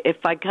cut it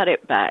if I cut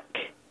it back?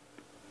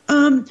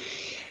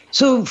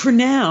 So for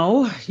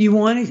now, you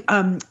want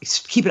to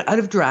keep it out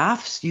of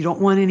drafts. You don't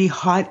want any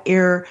hot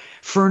air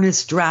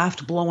furnace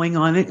draft blowing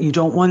on it. You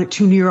don't want it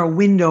too near a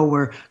window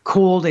where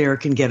cold air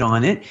can get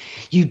on it.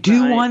 You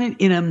do want it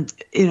in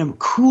a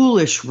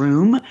coolish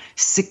room,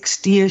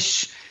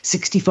 60-ish,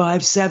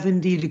 65,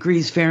 70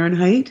 degrees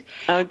Fahrenheit.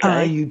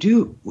 Okay.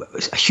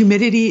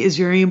 Humidity is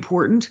very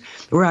important.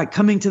 We're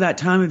coming to that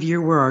time of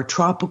year where our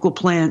tropical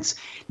plants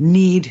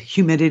need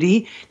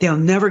humidity. They'll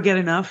never get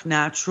enough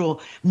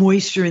natural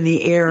moisture in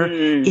the air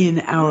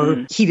in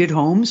our heated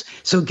homes.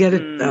 So get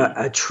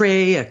a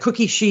tray, a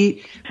cookie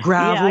sheet,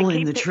 gravel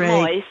in the tray.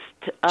 Moist.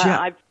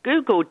 I've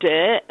Googled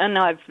it and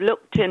I've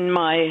looked in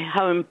my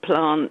home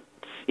plants,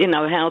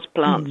 house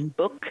plants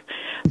book,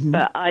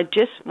 but I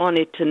just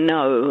wanted to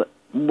know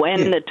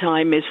when the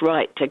time is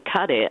right to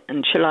cut it,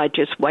 and shall I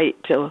just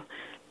wait till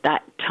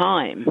that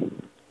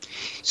time?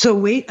 So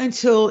wait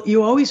until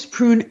you always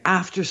prune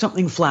after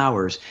something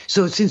flowers.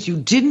 So since you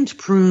didn't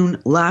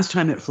prune last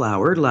time it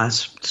flowered,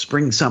 last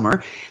spring,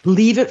 summer,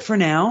 leave it for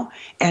now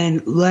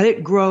and let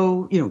it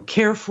grow,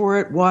 care for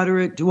it, water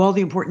it, do all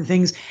the important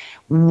things.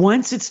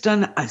 Once it's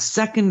done a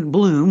second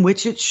bloom,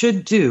 which it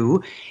should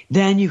do,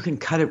 then you can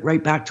cut it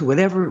right back to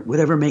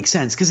whatever makes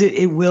sense, because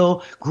it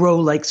will grow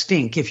like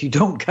stink if you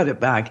don't cut it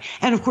back.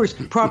 And of course,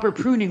 proper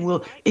pruning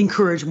will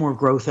encourage more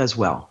growth as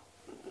well.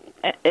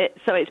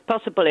 So it's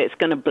possible it's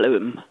going to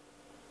bloom?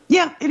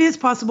 Yeah, it is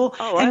possible.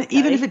 Oh, and okay.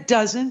 even if it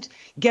doesn't,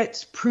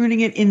 get pruning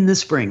it in the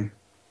spring.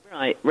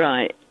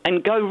 Right.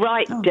 And go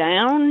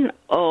down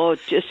or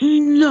just...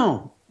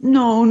 No.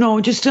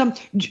 Just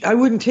I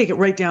wouldn't take it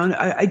right down.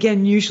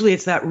 Again, usually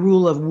it's that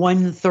rule of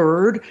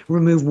 1/3.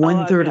 Remove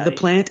 1/3 of the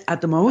plant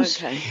at the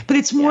most. Okay. But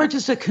it's more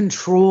just a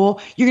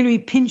control. You're going to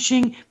be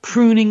pinching,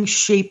 pruning,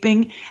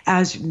 shaping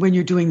as when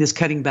you're doing this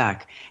cutting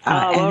back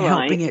and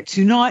helping it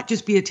to not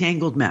just be a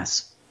tangled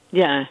mess.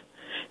 Yeah,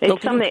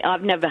 it's something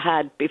I've never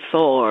had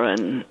before,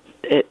 and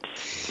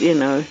it's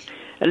a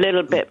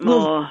little bit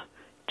more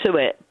to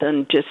it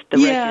than just the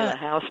regular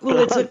house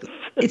plant.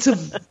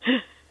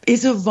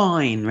 It's a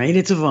vine, right?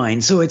 It's a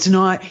vine. So it's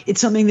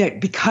something that,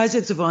 because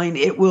it's a vine,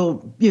 it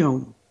will,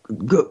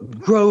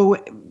 grow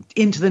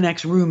into the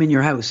next room in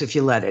your house if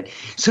you let it.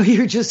 So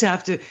you just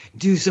have to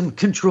do some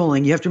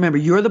controlling. You have to remember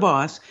you're the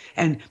boss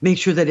and make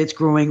sure that it's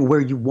growing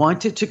where you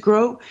want it to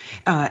grow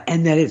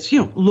and that it's,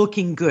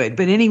 looking good.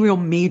 But any real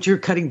major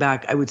cutting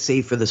back, I would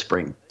say for the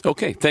spring.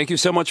 Okay. Thank you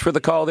so much for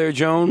the call there,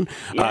 Joan.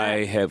 Yeah.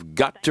 I have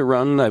got to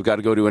run. I've got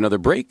to go to another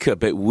break,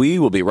 but we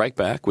will be right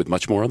back with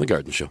much more on The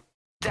Garden Show.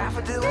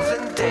 Daffodils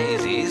and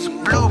daisies,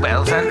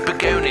 bluebells and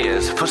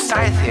begonias,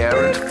 forsythia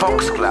and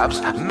foxgloves,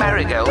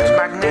 marigolds,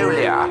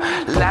 magnolia,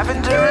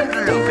 lavender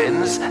and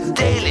lupins,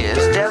 dahlias,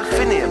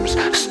 delphiniums,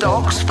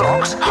 stalks,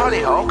 phlox,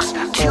 hollyhocks,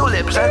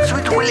 tulips and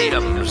sweet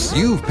williams.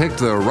 You've picked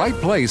the right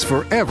place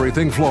for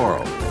everything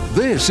floral.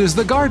 This is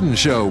The Garden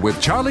Show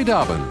with Charlie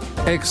Dobbin,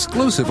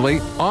 exclusively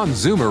on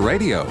Zoomer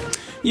Radio.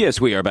 Yes,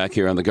 we are back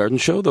here on The Garden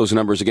Show. Those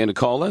numbers again to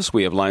call us.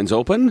 We have lines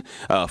open,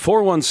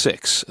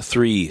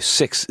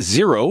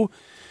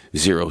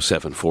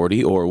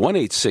 416-360-0740 or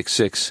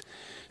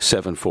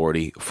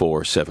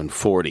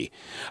 1-866-740-4740.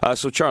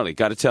 So, Charlie,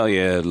 got to tell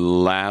you,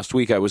 last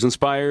week I was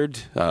inspired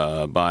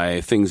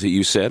by things that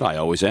you said. I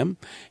always am.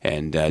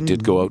 And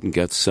did go out and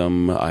get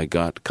I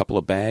got a couple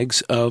of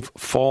bags of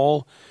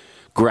fall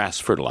grass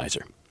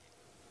fertilizer.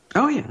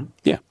 Oh, yeah.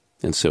 Yeah.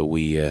 And so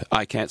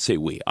I can't say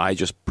I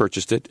just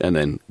purchased it, and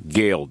then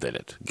Gail did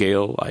it.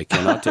 Gail, I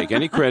cannot take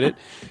any credit.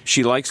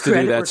 She likes to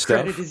do that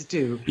stuff. Credit is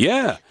due.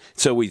 Yeah.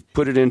 So we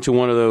put it into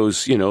one of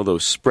those,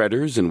 those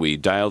spreaders, and we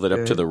dialed it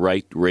up to the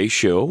right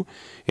ratio,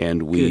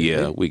 and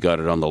we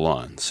got it on the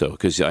lawn. So,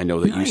 because I know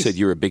that you said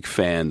you're a big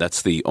fan.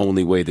 That's the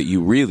only way that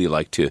you really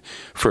like to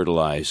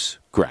fertilize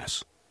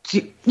grass.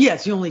 Yeah,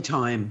 it's the only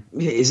time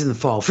is in the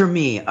fall. For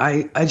me,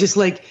 I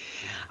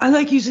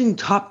like using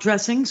top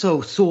dressing, so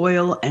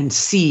soil and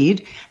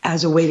seed,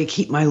 as a way to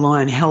keep my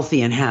lawn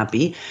healthy and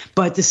happy.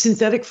 But the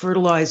synthetic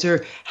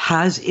fertilizer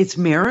has its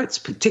merits,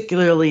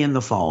 particularly in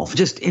the fall,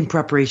 just in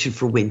preparation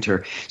for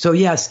winter. So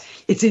yes,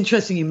 it's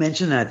interesting you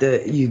mentioned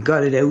that you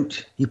got it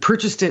out, you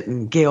purchased it,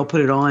 and Gail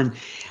put it on.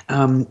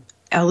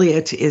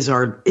 Elliot is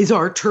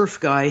our turf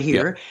guy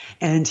here,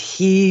 and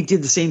he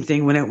did the same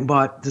thing, went out and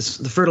bought the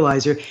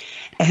fertilizer.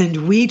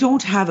 And we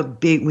don't have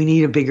we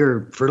need a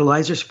bigger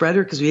fertilizer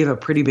spreader because we have a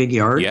pretty big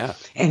yard. Yeah.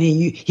 And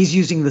he's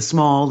using the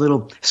small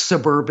little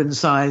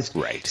suburban-sized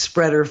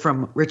spreader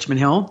from Richmond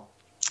Hill.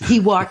 He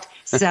walked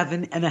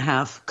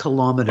 7.5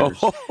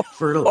 kilometers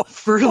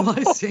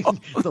fertilizing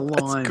the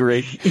lawn. That's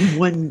great. in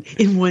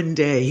one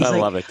day. He's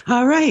love it.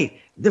 All right,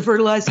 the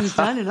fertilizing's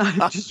done, and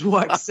I just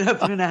walked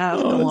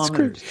 7.5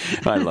 kilometers.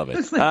 I love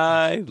it.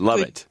 I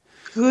love it.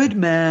 Good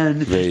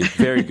man. Very,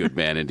 very good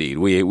man indeed.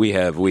 We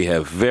have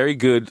very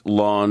good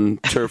lawn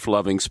turf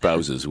loving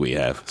spouses. We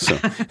have. So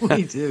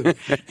we do.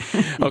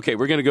 Okay,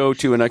 we're going to go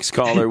to a next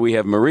caller. We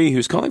have Marie,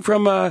 who's calling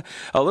from a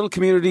little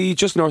community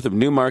just north of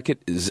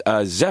Newmarket,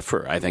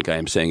 Zephyr. I think I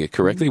am saying it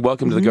correctly.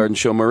 Welcome to the Garden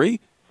Show, Marie.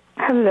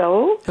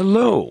 Hello.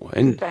 Hello.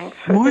 And thanks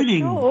for the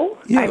show.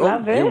 Yeah, I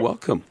love it. You're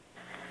welcome.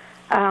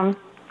 And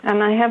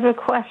I have a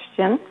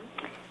question.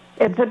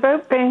 It's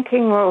about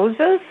banking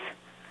roses,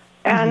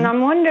 and I'm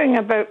wondering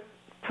about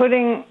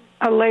putting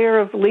a layer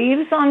of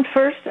leaves on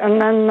first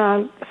and then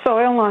the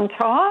soil on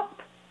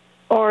top,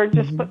 or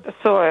just put the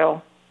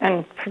soil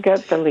and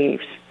forget the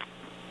leaves?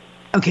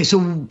 Okay, so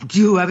do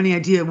you have any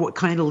idea what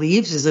kind of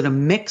leaves? Is it a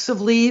mix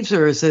of leaves,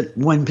 or is it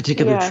one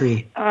particular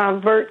tree?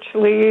 Birch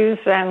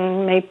leaves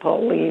and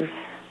maple leaves.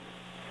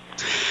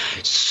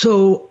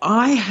 So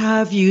I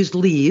have used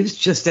leaves,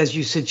 just as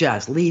you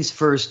suggest, leaves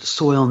first,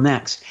 soil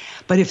next.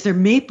 But if they're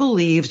maple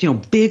leaves,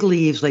 big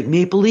leaves like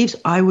maple leaves,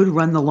 I would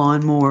run the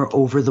lawnmower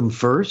over them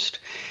first,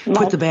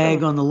 put the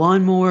bag on the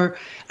lawnmower,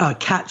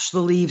 catch the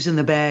leaves in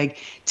the bag,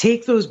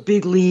 take those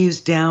big leaves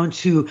down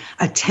to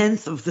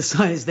 1/10 of the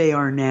size they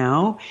are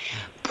now,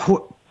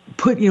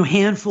 put,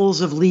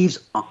 handfuls of leaves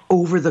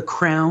over the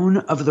crown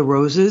of the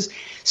roses,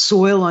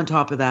 soil on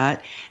top of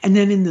that. And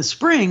then in the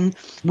spring,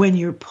 when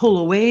you pull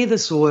away the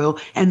soil,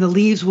 and the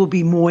leaves will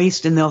be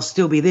moist and they'll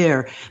still be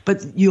there,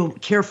 but you'll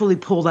carefully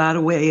pull that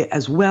away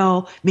as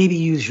well. Maybe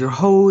use your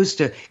hose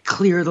to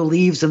clear the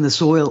leaves and the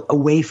soil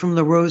away from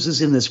the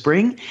roses in the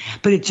spring.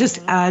 But it just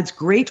adds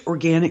great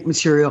organic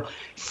material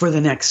for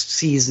the next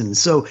season.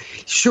 So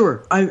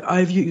sure,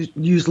 I've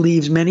used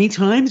leaves many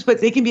times,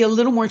 but they can be a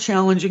little more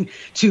challenging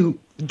to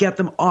get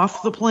them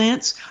off the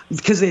plants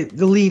because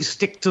the leaves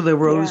stick to the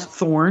rose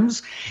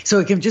thorns. So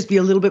it can just be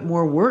a little bit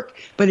more work,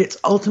 but it's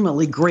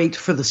ultimately great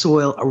for the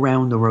soil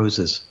around the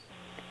roses.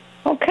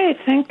 Okay,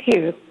 thank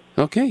you.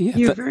 Okay, yeah.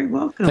 You're very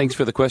welcome. Thanks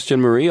for the question,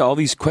 Marie. All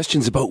these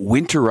questions about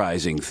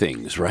winterizing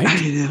things, right?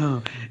 I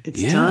know.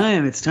 It's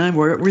time. It's time.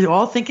 We're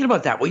all thinking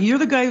about that. Well, you're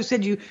the guy who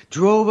said you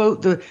drove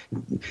out of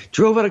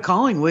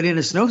Collingwood in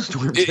a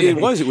snowstorm today.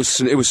 It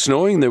was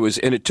snowing.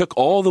 And it took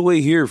all the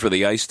way here for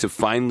the ice to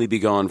finally be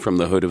gone from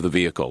the hood of the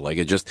vehicle. Like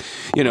it just,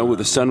 when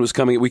the sun was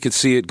coming, we could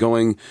see it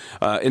going.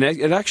 And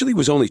it actually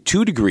was only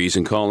 2 degrees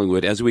in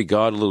Collingwood. As we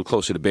got a little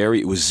closer to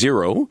Barrie, it was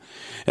 0.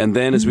 And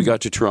then as we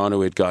got to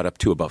Toronto, it got up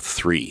to about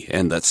 3.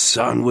 And that's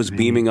sun was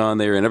beaming on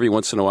there, and every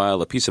once in a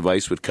while a piece of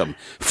ice would come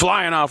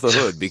flying off the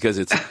hood because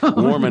it's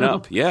warming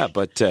up. Yeah,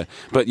 but yeah,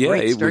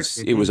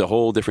 it was a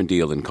whole different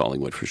deal in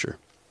Collingwood for sure.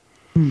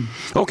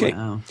 Okay,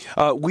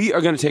 wow. We are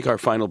going to take our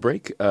final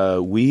break.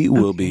 We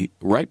will be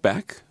right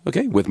back.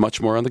 Okay, with much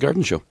more on The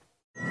Garden Show.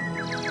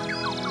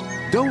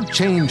 Don't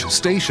change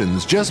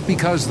stations just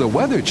because the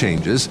weather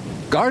changes.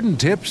 Garden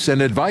tips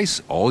and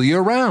advice all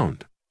year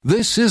round.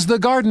 This is The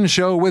Garden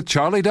Show with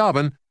Charlie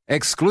Dobbin,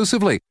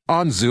 exclusively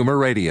on Zoomer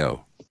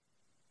Radio.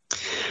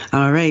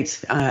 All right.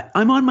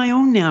 I'm on my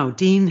own now.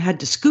 Dean had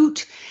to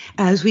scoot.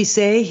 As we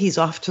say, he's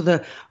off to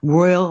the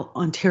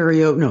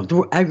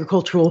the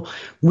Agricultural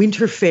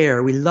Winter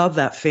Fair. We love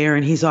that fair.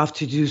 And he's off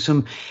to do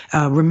some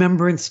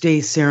Remembrance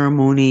Day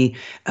ceremony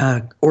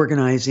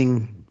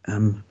organizing.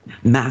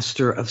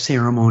 Master of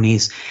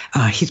ceremonies.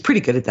 He's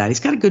pretty good at that. He's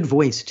got a good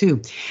voice too.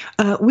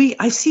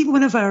 I see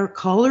one of our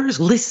callers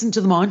listen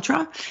to the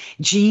mantra.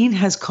 Jean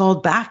has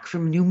called back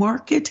from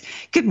Newmarket.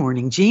 Good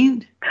morning,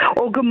 Jean.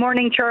 Oh, good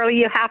morning, Charlie.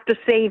 You have to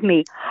save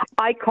me.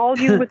 I called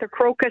you with a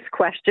crocus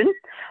question.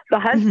 The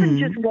husband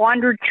just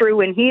wandered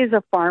through, and he is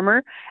a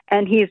farmer,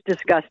 and he is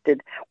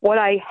disgusted. What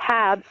I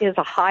have is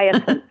a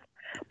hyacinth.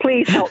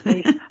 Please help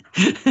me.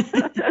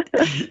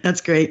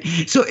 That's great.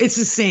 So it's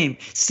the same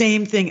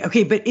thing.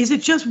 Okay, but is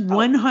it just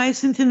one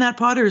hyacinth in that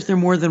pot, or is there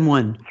more than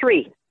one?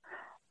 Three.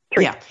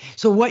 Yeah.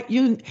 So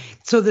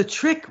the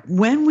trick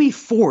when we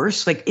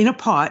force, like in a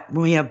pot,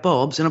 when we have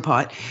bulbs in a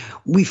pot,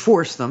 we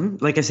force them,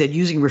 like I said,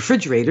 using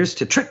refrigerators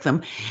to trick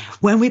them.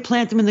 When we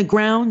plant them in the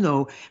ground,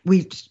 though,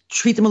 we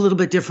treat them a little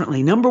bit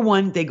differently. Number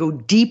one, they go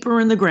deeper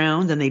in the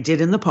ground than they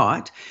did in the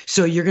pot.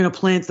 So you're going to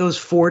plant those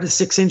 4 to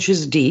 6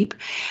 inches deep.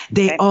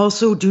 They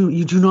also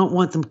you do not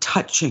want them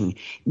touching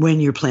when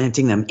you're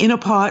planting them. In a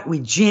pot, we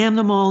jam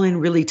them all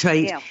in really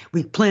tight. Yeah.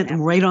 We plant them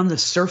right on the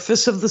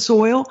surface of the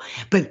soil,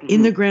 but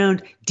in the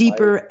ground,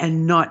 deeper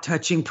and not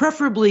touching,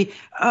 preferably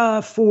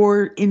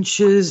 4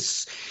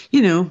 inches,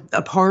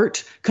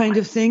 apart kind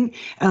of thing.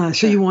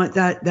 So you want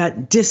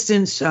that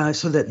distance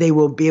so that they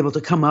will be able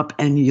to come up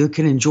and you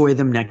can enjoy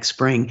them next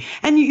spring.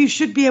 And you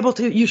should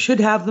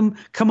have them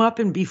come up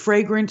and be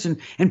fragrant and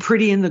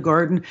pretty in the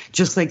garden,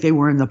 just like they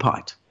were in the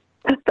pot.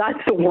 That's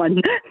the one.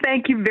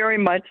 Thank you very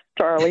much,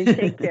 Charlie.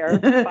 Take care.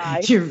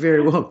 Bye. You're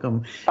very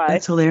welcome. Bye.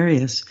 That's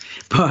hilarious.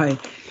 Bye.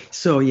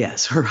 So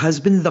yes, her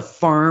husband, the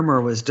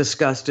farmer, was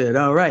disgusted.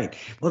 All right.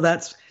 Well,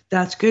 that's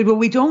good. Well,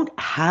 we don't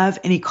have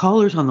any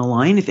callers on the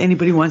line. If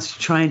anybody wants to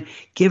try and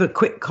give a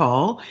quick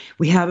call,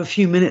 we have a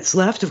few minutes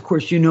left. Of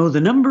course, you know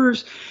the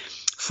numbers: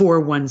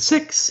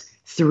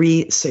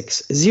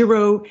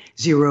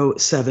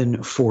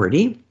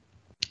 416-360-0740.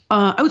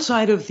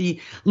 Outside of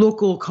the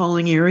local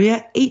calling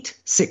area,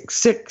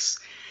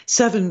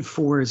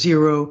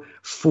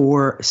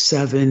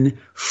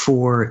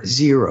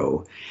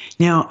 866-740-4740.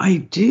 Now, I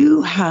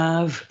do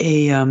have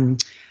an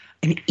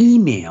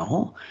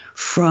email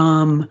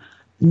from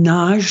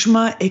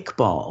Najma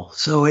Iqbal.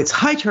 So it's,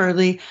 "Hi,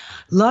 Charlie.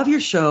 Love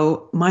your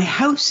show. My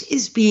house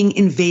is being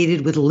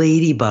invaded with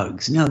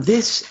ladybugs." Now,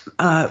 this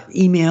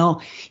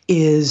email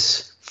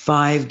is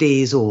 5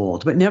 days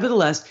old, but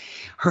nevertheless,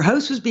 her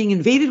house was being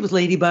invaded with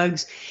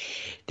ladybugs.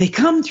 They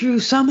come through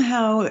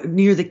somehow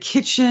near the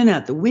kitchen,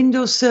 at the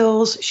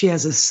windowsills. She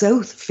has a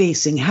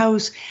south-facing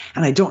house,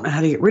 and I don't know how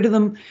to get rid of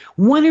them.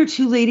 1 or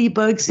 2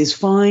 ladybugs is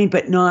fine,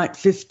 but not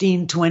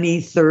 15, 20,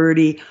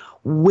 30.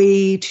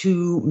 Way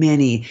too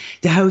many.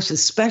 The house,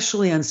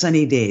 especially on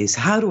sunny days.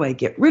 How do I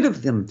get rid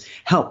of them?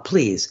 Help,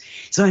 please.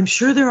 So I'm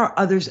sure there are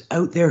others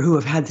out there who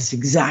have had this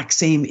exact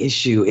same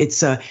issue.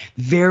 It's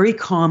very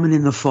common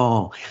in the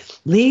fall.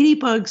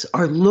 Ladybugs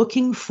are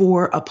looking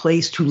for a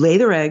place to lay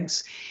their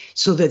eggs.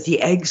 so that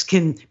the eggs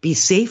can be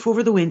safe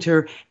over the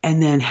winter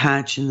and then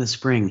hatch in the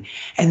spring.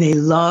 And they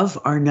love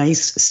our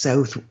nice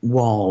south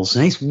walls,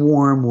 nice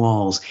warm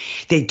walls.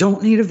 They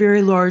don't need a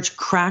very large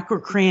crack or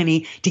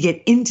cranny to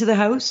get into the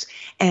house,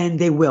 and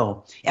they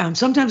will.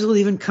 Sometimes they'll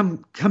even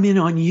come in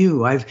on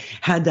you. I've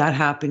had that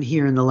happen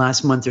here in the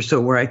last month or so,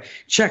 where I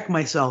check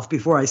myself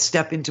before I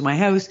step into my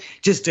house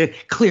just to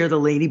clear the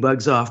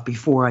ladybugs off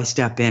before I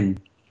step in.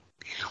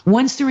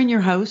 Once they're in your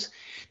house,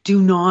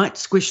 do not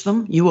squish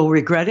them. You will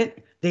regret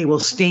it. They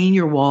will stain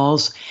your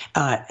walls,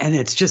 and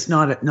it's just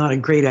not a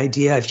great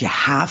idea. If you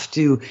have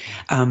to,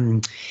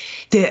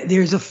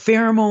 there's a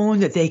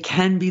pheromone that they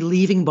can be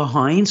leaving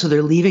behind. So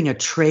they're leaving a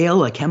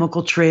trail, a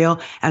chemical trail,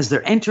 as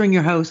they're entering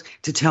your house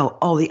to tell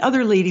all the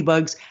other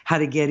ladybugs how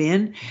to get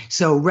in.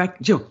 So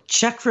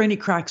check for any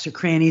cracks or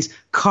crannies,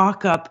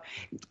 caulk up,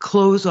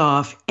 close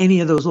off any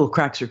of those little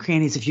cracks or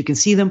crannies if you can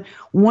see them.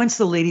 Once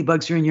the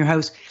ladybugs are in your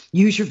house,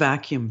 use your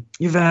vacuum.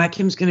 Your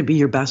vacuum is going to be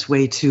your best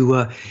way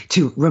to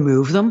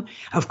remove them.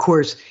 Of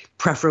course,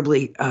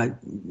 preferably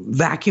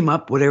vacuum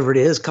up whatever it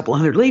is, a couple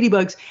hundred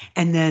ladybugs,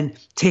 and then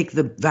take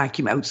the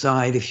vacuum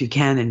outside if you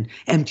can and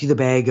empty the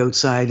bag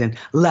outside and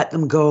let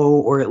them go,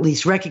 or at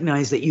least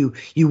recognize that you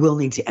will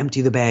need to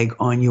empty the bag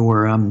on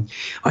your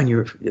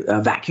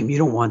vacuum. You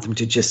don't want them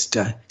to just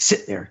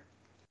sit there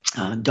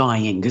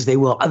dying, because they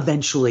will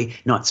eventually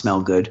not smell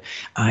good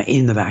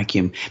in the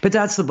vacuum. But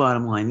that's the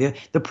bottom line.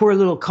 The poor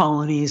little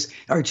colonies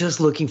are just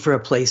looking for a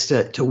place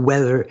to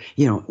weather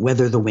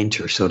the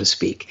winter, so to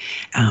speak.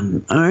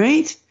 All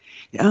right.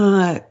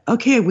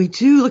 Okay,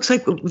 looks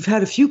like we've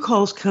had a few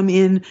calls come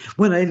in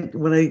when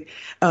I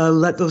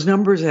let those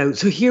numbers out.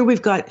 So here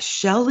we've got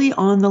Shelley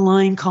on the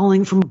line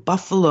calling from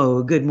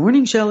Buffalo. Good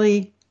morning,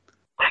 Shelley.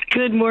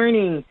 Good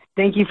morning.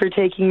 Thank you for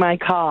taking my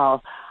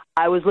call.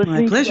 I was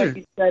listening to what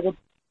you said.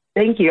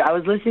 Thank you. I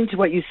was listening to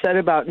what you said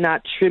about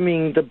not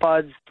trimming the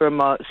buds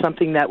from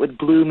something that would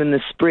bloom in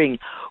the spring.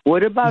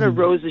 What about a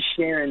Rose of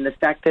Sharon, the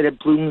fact that it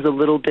blooms a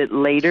little bit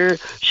later?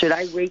 Should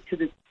I wait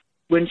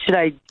when should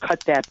I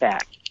cut that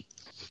back?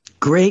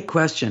 Great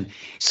question.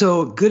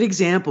 So, good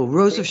example.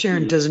 Rose of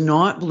Sharon does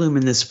not bloom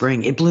in the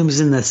spring. It blooms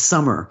in the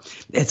summer.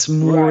 It's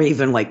more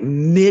even like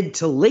mid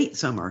to late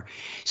summer.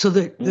 So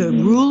the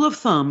rule of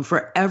thumb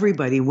for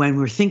everybody when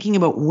we're thinking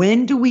about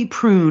when do we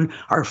prune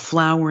our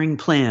flowering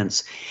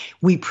plants,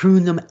 we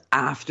prune them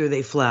after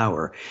they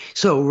flower.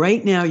 So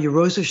right now, your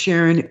Rose of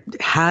Sharon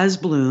has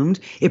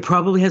bloomed. It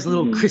probably has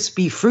little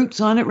crispy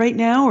fruits on it right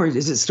now, or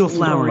is it still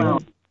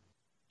flowering?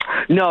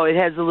 No, it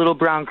has a little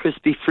brown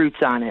crispy fruits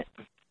on it.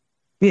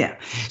 Yeah.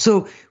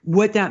 So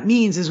what that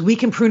means is we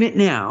can prune it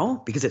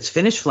now because it's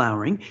finished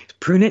flowering.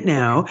 Prune it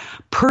now.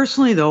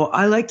 Personally, though,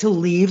 I like to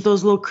leave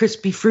those little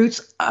crispy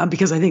fruits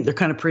because I think they're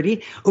kind of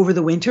pretty over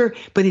the winter.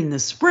 But in the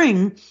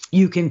spring,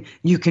 you can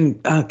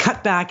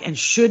cut back and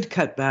should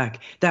cut back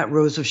that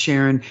Rose of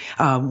Sharon.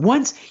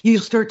 Once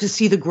you'll start to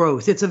see the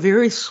growth. It's a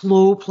very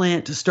slow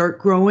plant to start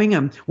growing.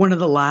 I'm one of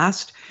the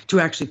last to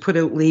actually put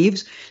out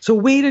leaves. So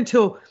wait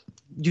until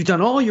you've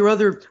done all your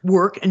other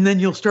work, and then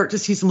you'll start to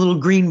see some little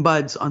green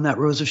buds on that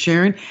Rose of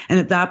Sharon. And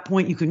at that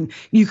point, you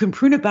can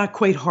prune it back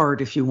quite hard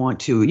if you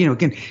want to. You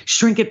can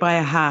shrink it by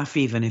a half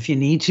even if you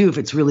need to, if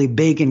it's really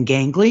big and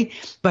gangly.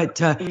 But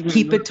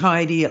keep it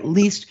tidy. At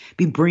least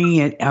be bringing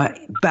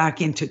it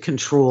back into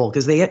control,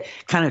 because they get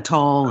kind of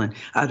tall and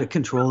out of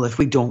control if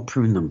we don't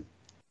prune them.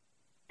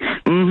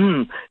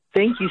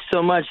 Thank you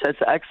so much.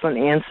 That's an excellent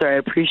answer. I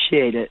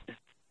appreciate it.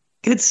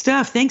 Good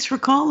stuff. Thanks for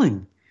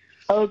calling.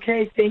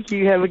 Okay, thank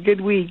you. Have a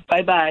good week.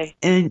 Bye-bye.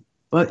 And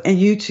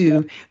you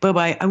too.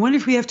 Bye-bye. I wonder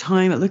if we have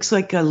time. It looks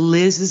like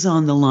Liz is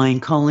on the line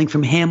calling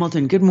from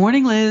Hamilton. Good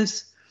morning,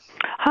 Liz.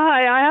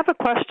 Hi, I have a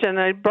question.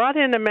 I brought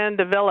in a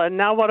Mandevilla.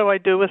 Now what do I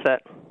do with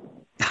it?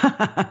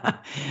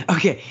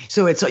 Okay,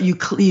 so it's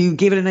you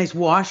gave it a nice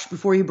wash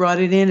before you brought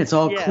it in. It's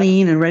all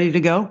clean and ready to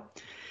go?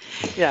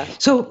 Yeah.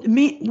 So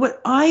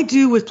what I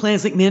do with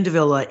plants like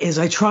Mandevilla is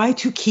I try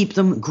to keep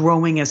them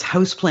growing as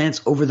house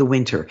plants over the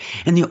winter.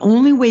 And the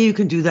only way you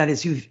can do that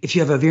is if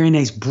you have a very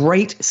nice,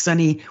 bright,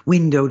 sunny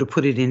window to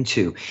put it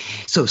into.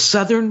 So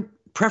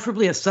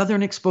preferably a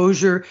southern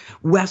exposure.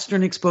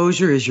 Western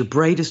exposure is your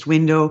brightest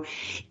window.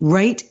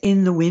 Right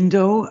in the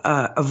window,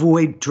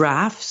 avoid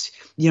drafts.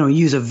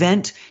 Use a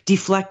vent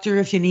deflector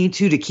if you need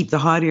to keep the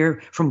hot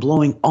air from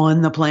blowing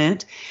on the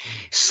plant.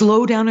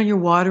 Slow down on your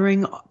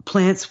watering.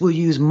 Plants will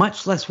use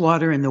much less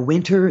water in the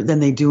winter than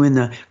they do in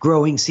the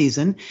growing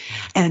season.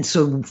 And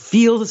so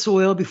feel the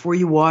soil before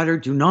you water.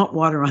 Do not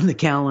water on the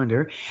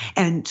calendar.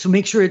 And so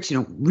make sure it's,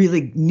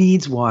 really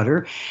needs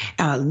water.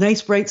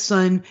 Nice bright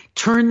sun.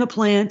 Turn the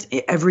plant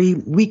say every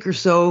week or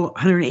so,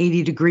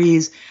 180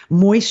 degrees.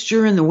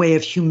 Moisture in the way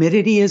of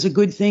humidity is a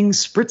good thing.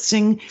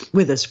 Spritzing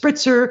with a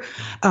spritzer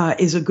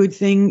is a good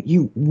thing.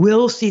 You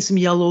will see some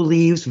yellow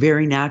leaves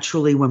very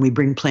naturally when we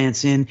bring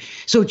plants in.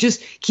 So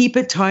just keep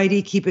it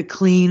tidy, keep it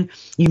clean.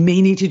 You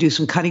may need to do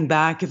some cutting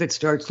back if it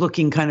starts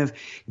looking kind of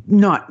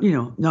not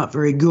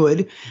very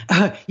good.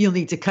 You'll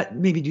need to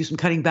maybe do some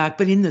cutting back.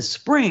 But in the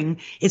spring,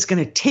 it's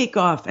going to take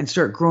off and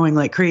start growing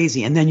like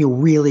crazy. And then you'll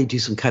really do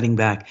some cutting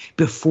back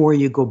before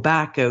you go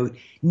back out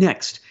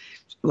next,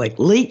 like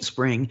late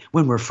spring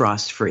when we're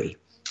frost free.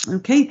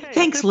 Okay.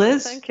 Thanks,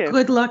 Liz. Thank you.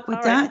 Good luck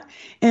with that.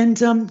 And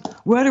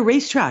we're at a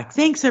racetrack.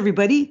 Thanks,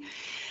 everybody.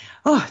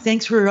 Oh,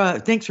 thanks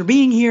for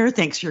being here.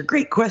 Thanks for your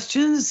great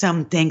questions.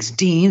 Thanks,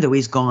 Dean, though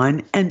he's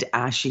gone, and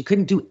Ashley.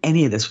 Couldn't do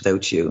any of this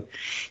without you.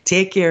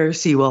 Take care.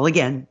 See you all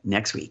again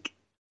next week.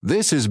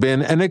 This has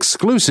been an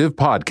exclusive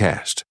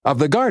podcast of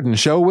The Garden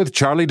Show with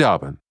Charlie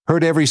Dobbin.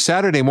 Heard every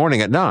Saturday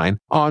morning at 9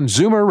 on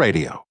Zoomer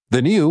Radio,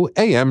 the new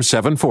AM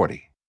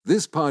 740.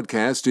 This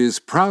podcast is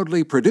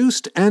proudly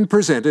produced and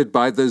presented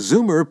by the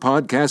Zoomer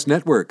Podcast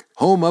Network,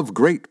 home of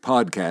great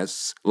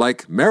podcasts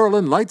like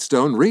Marilyn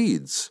Lightstone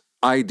Reads,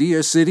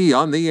 Idea City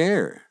on the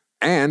Air,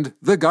 and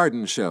The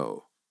Garden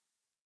Show.